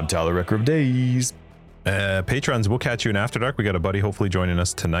Tags. And I'm Tyler Record of Days. Patrons, we'll catch you in After Dark. We got a buddy hopefully joining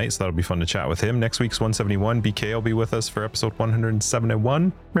us tonight, so that'll be fun to chat with him. Next week's 171. BK will be with us for episode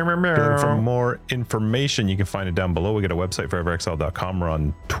 171. For more information, you can find it down below. We got a website, foreverexiled.com. We're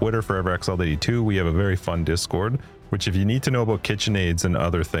on Twitter, foreverexiled82. We have a very fun Discord, which if you need to know about KitchenAids and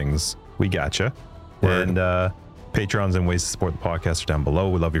other things, we gotcha. And Patrons and ways to support the podcast are down below.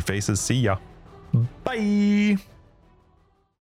 We love your faces. See ya. Bye.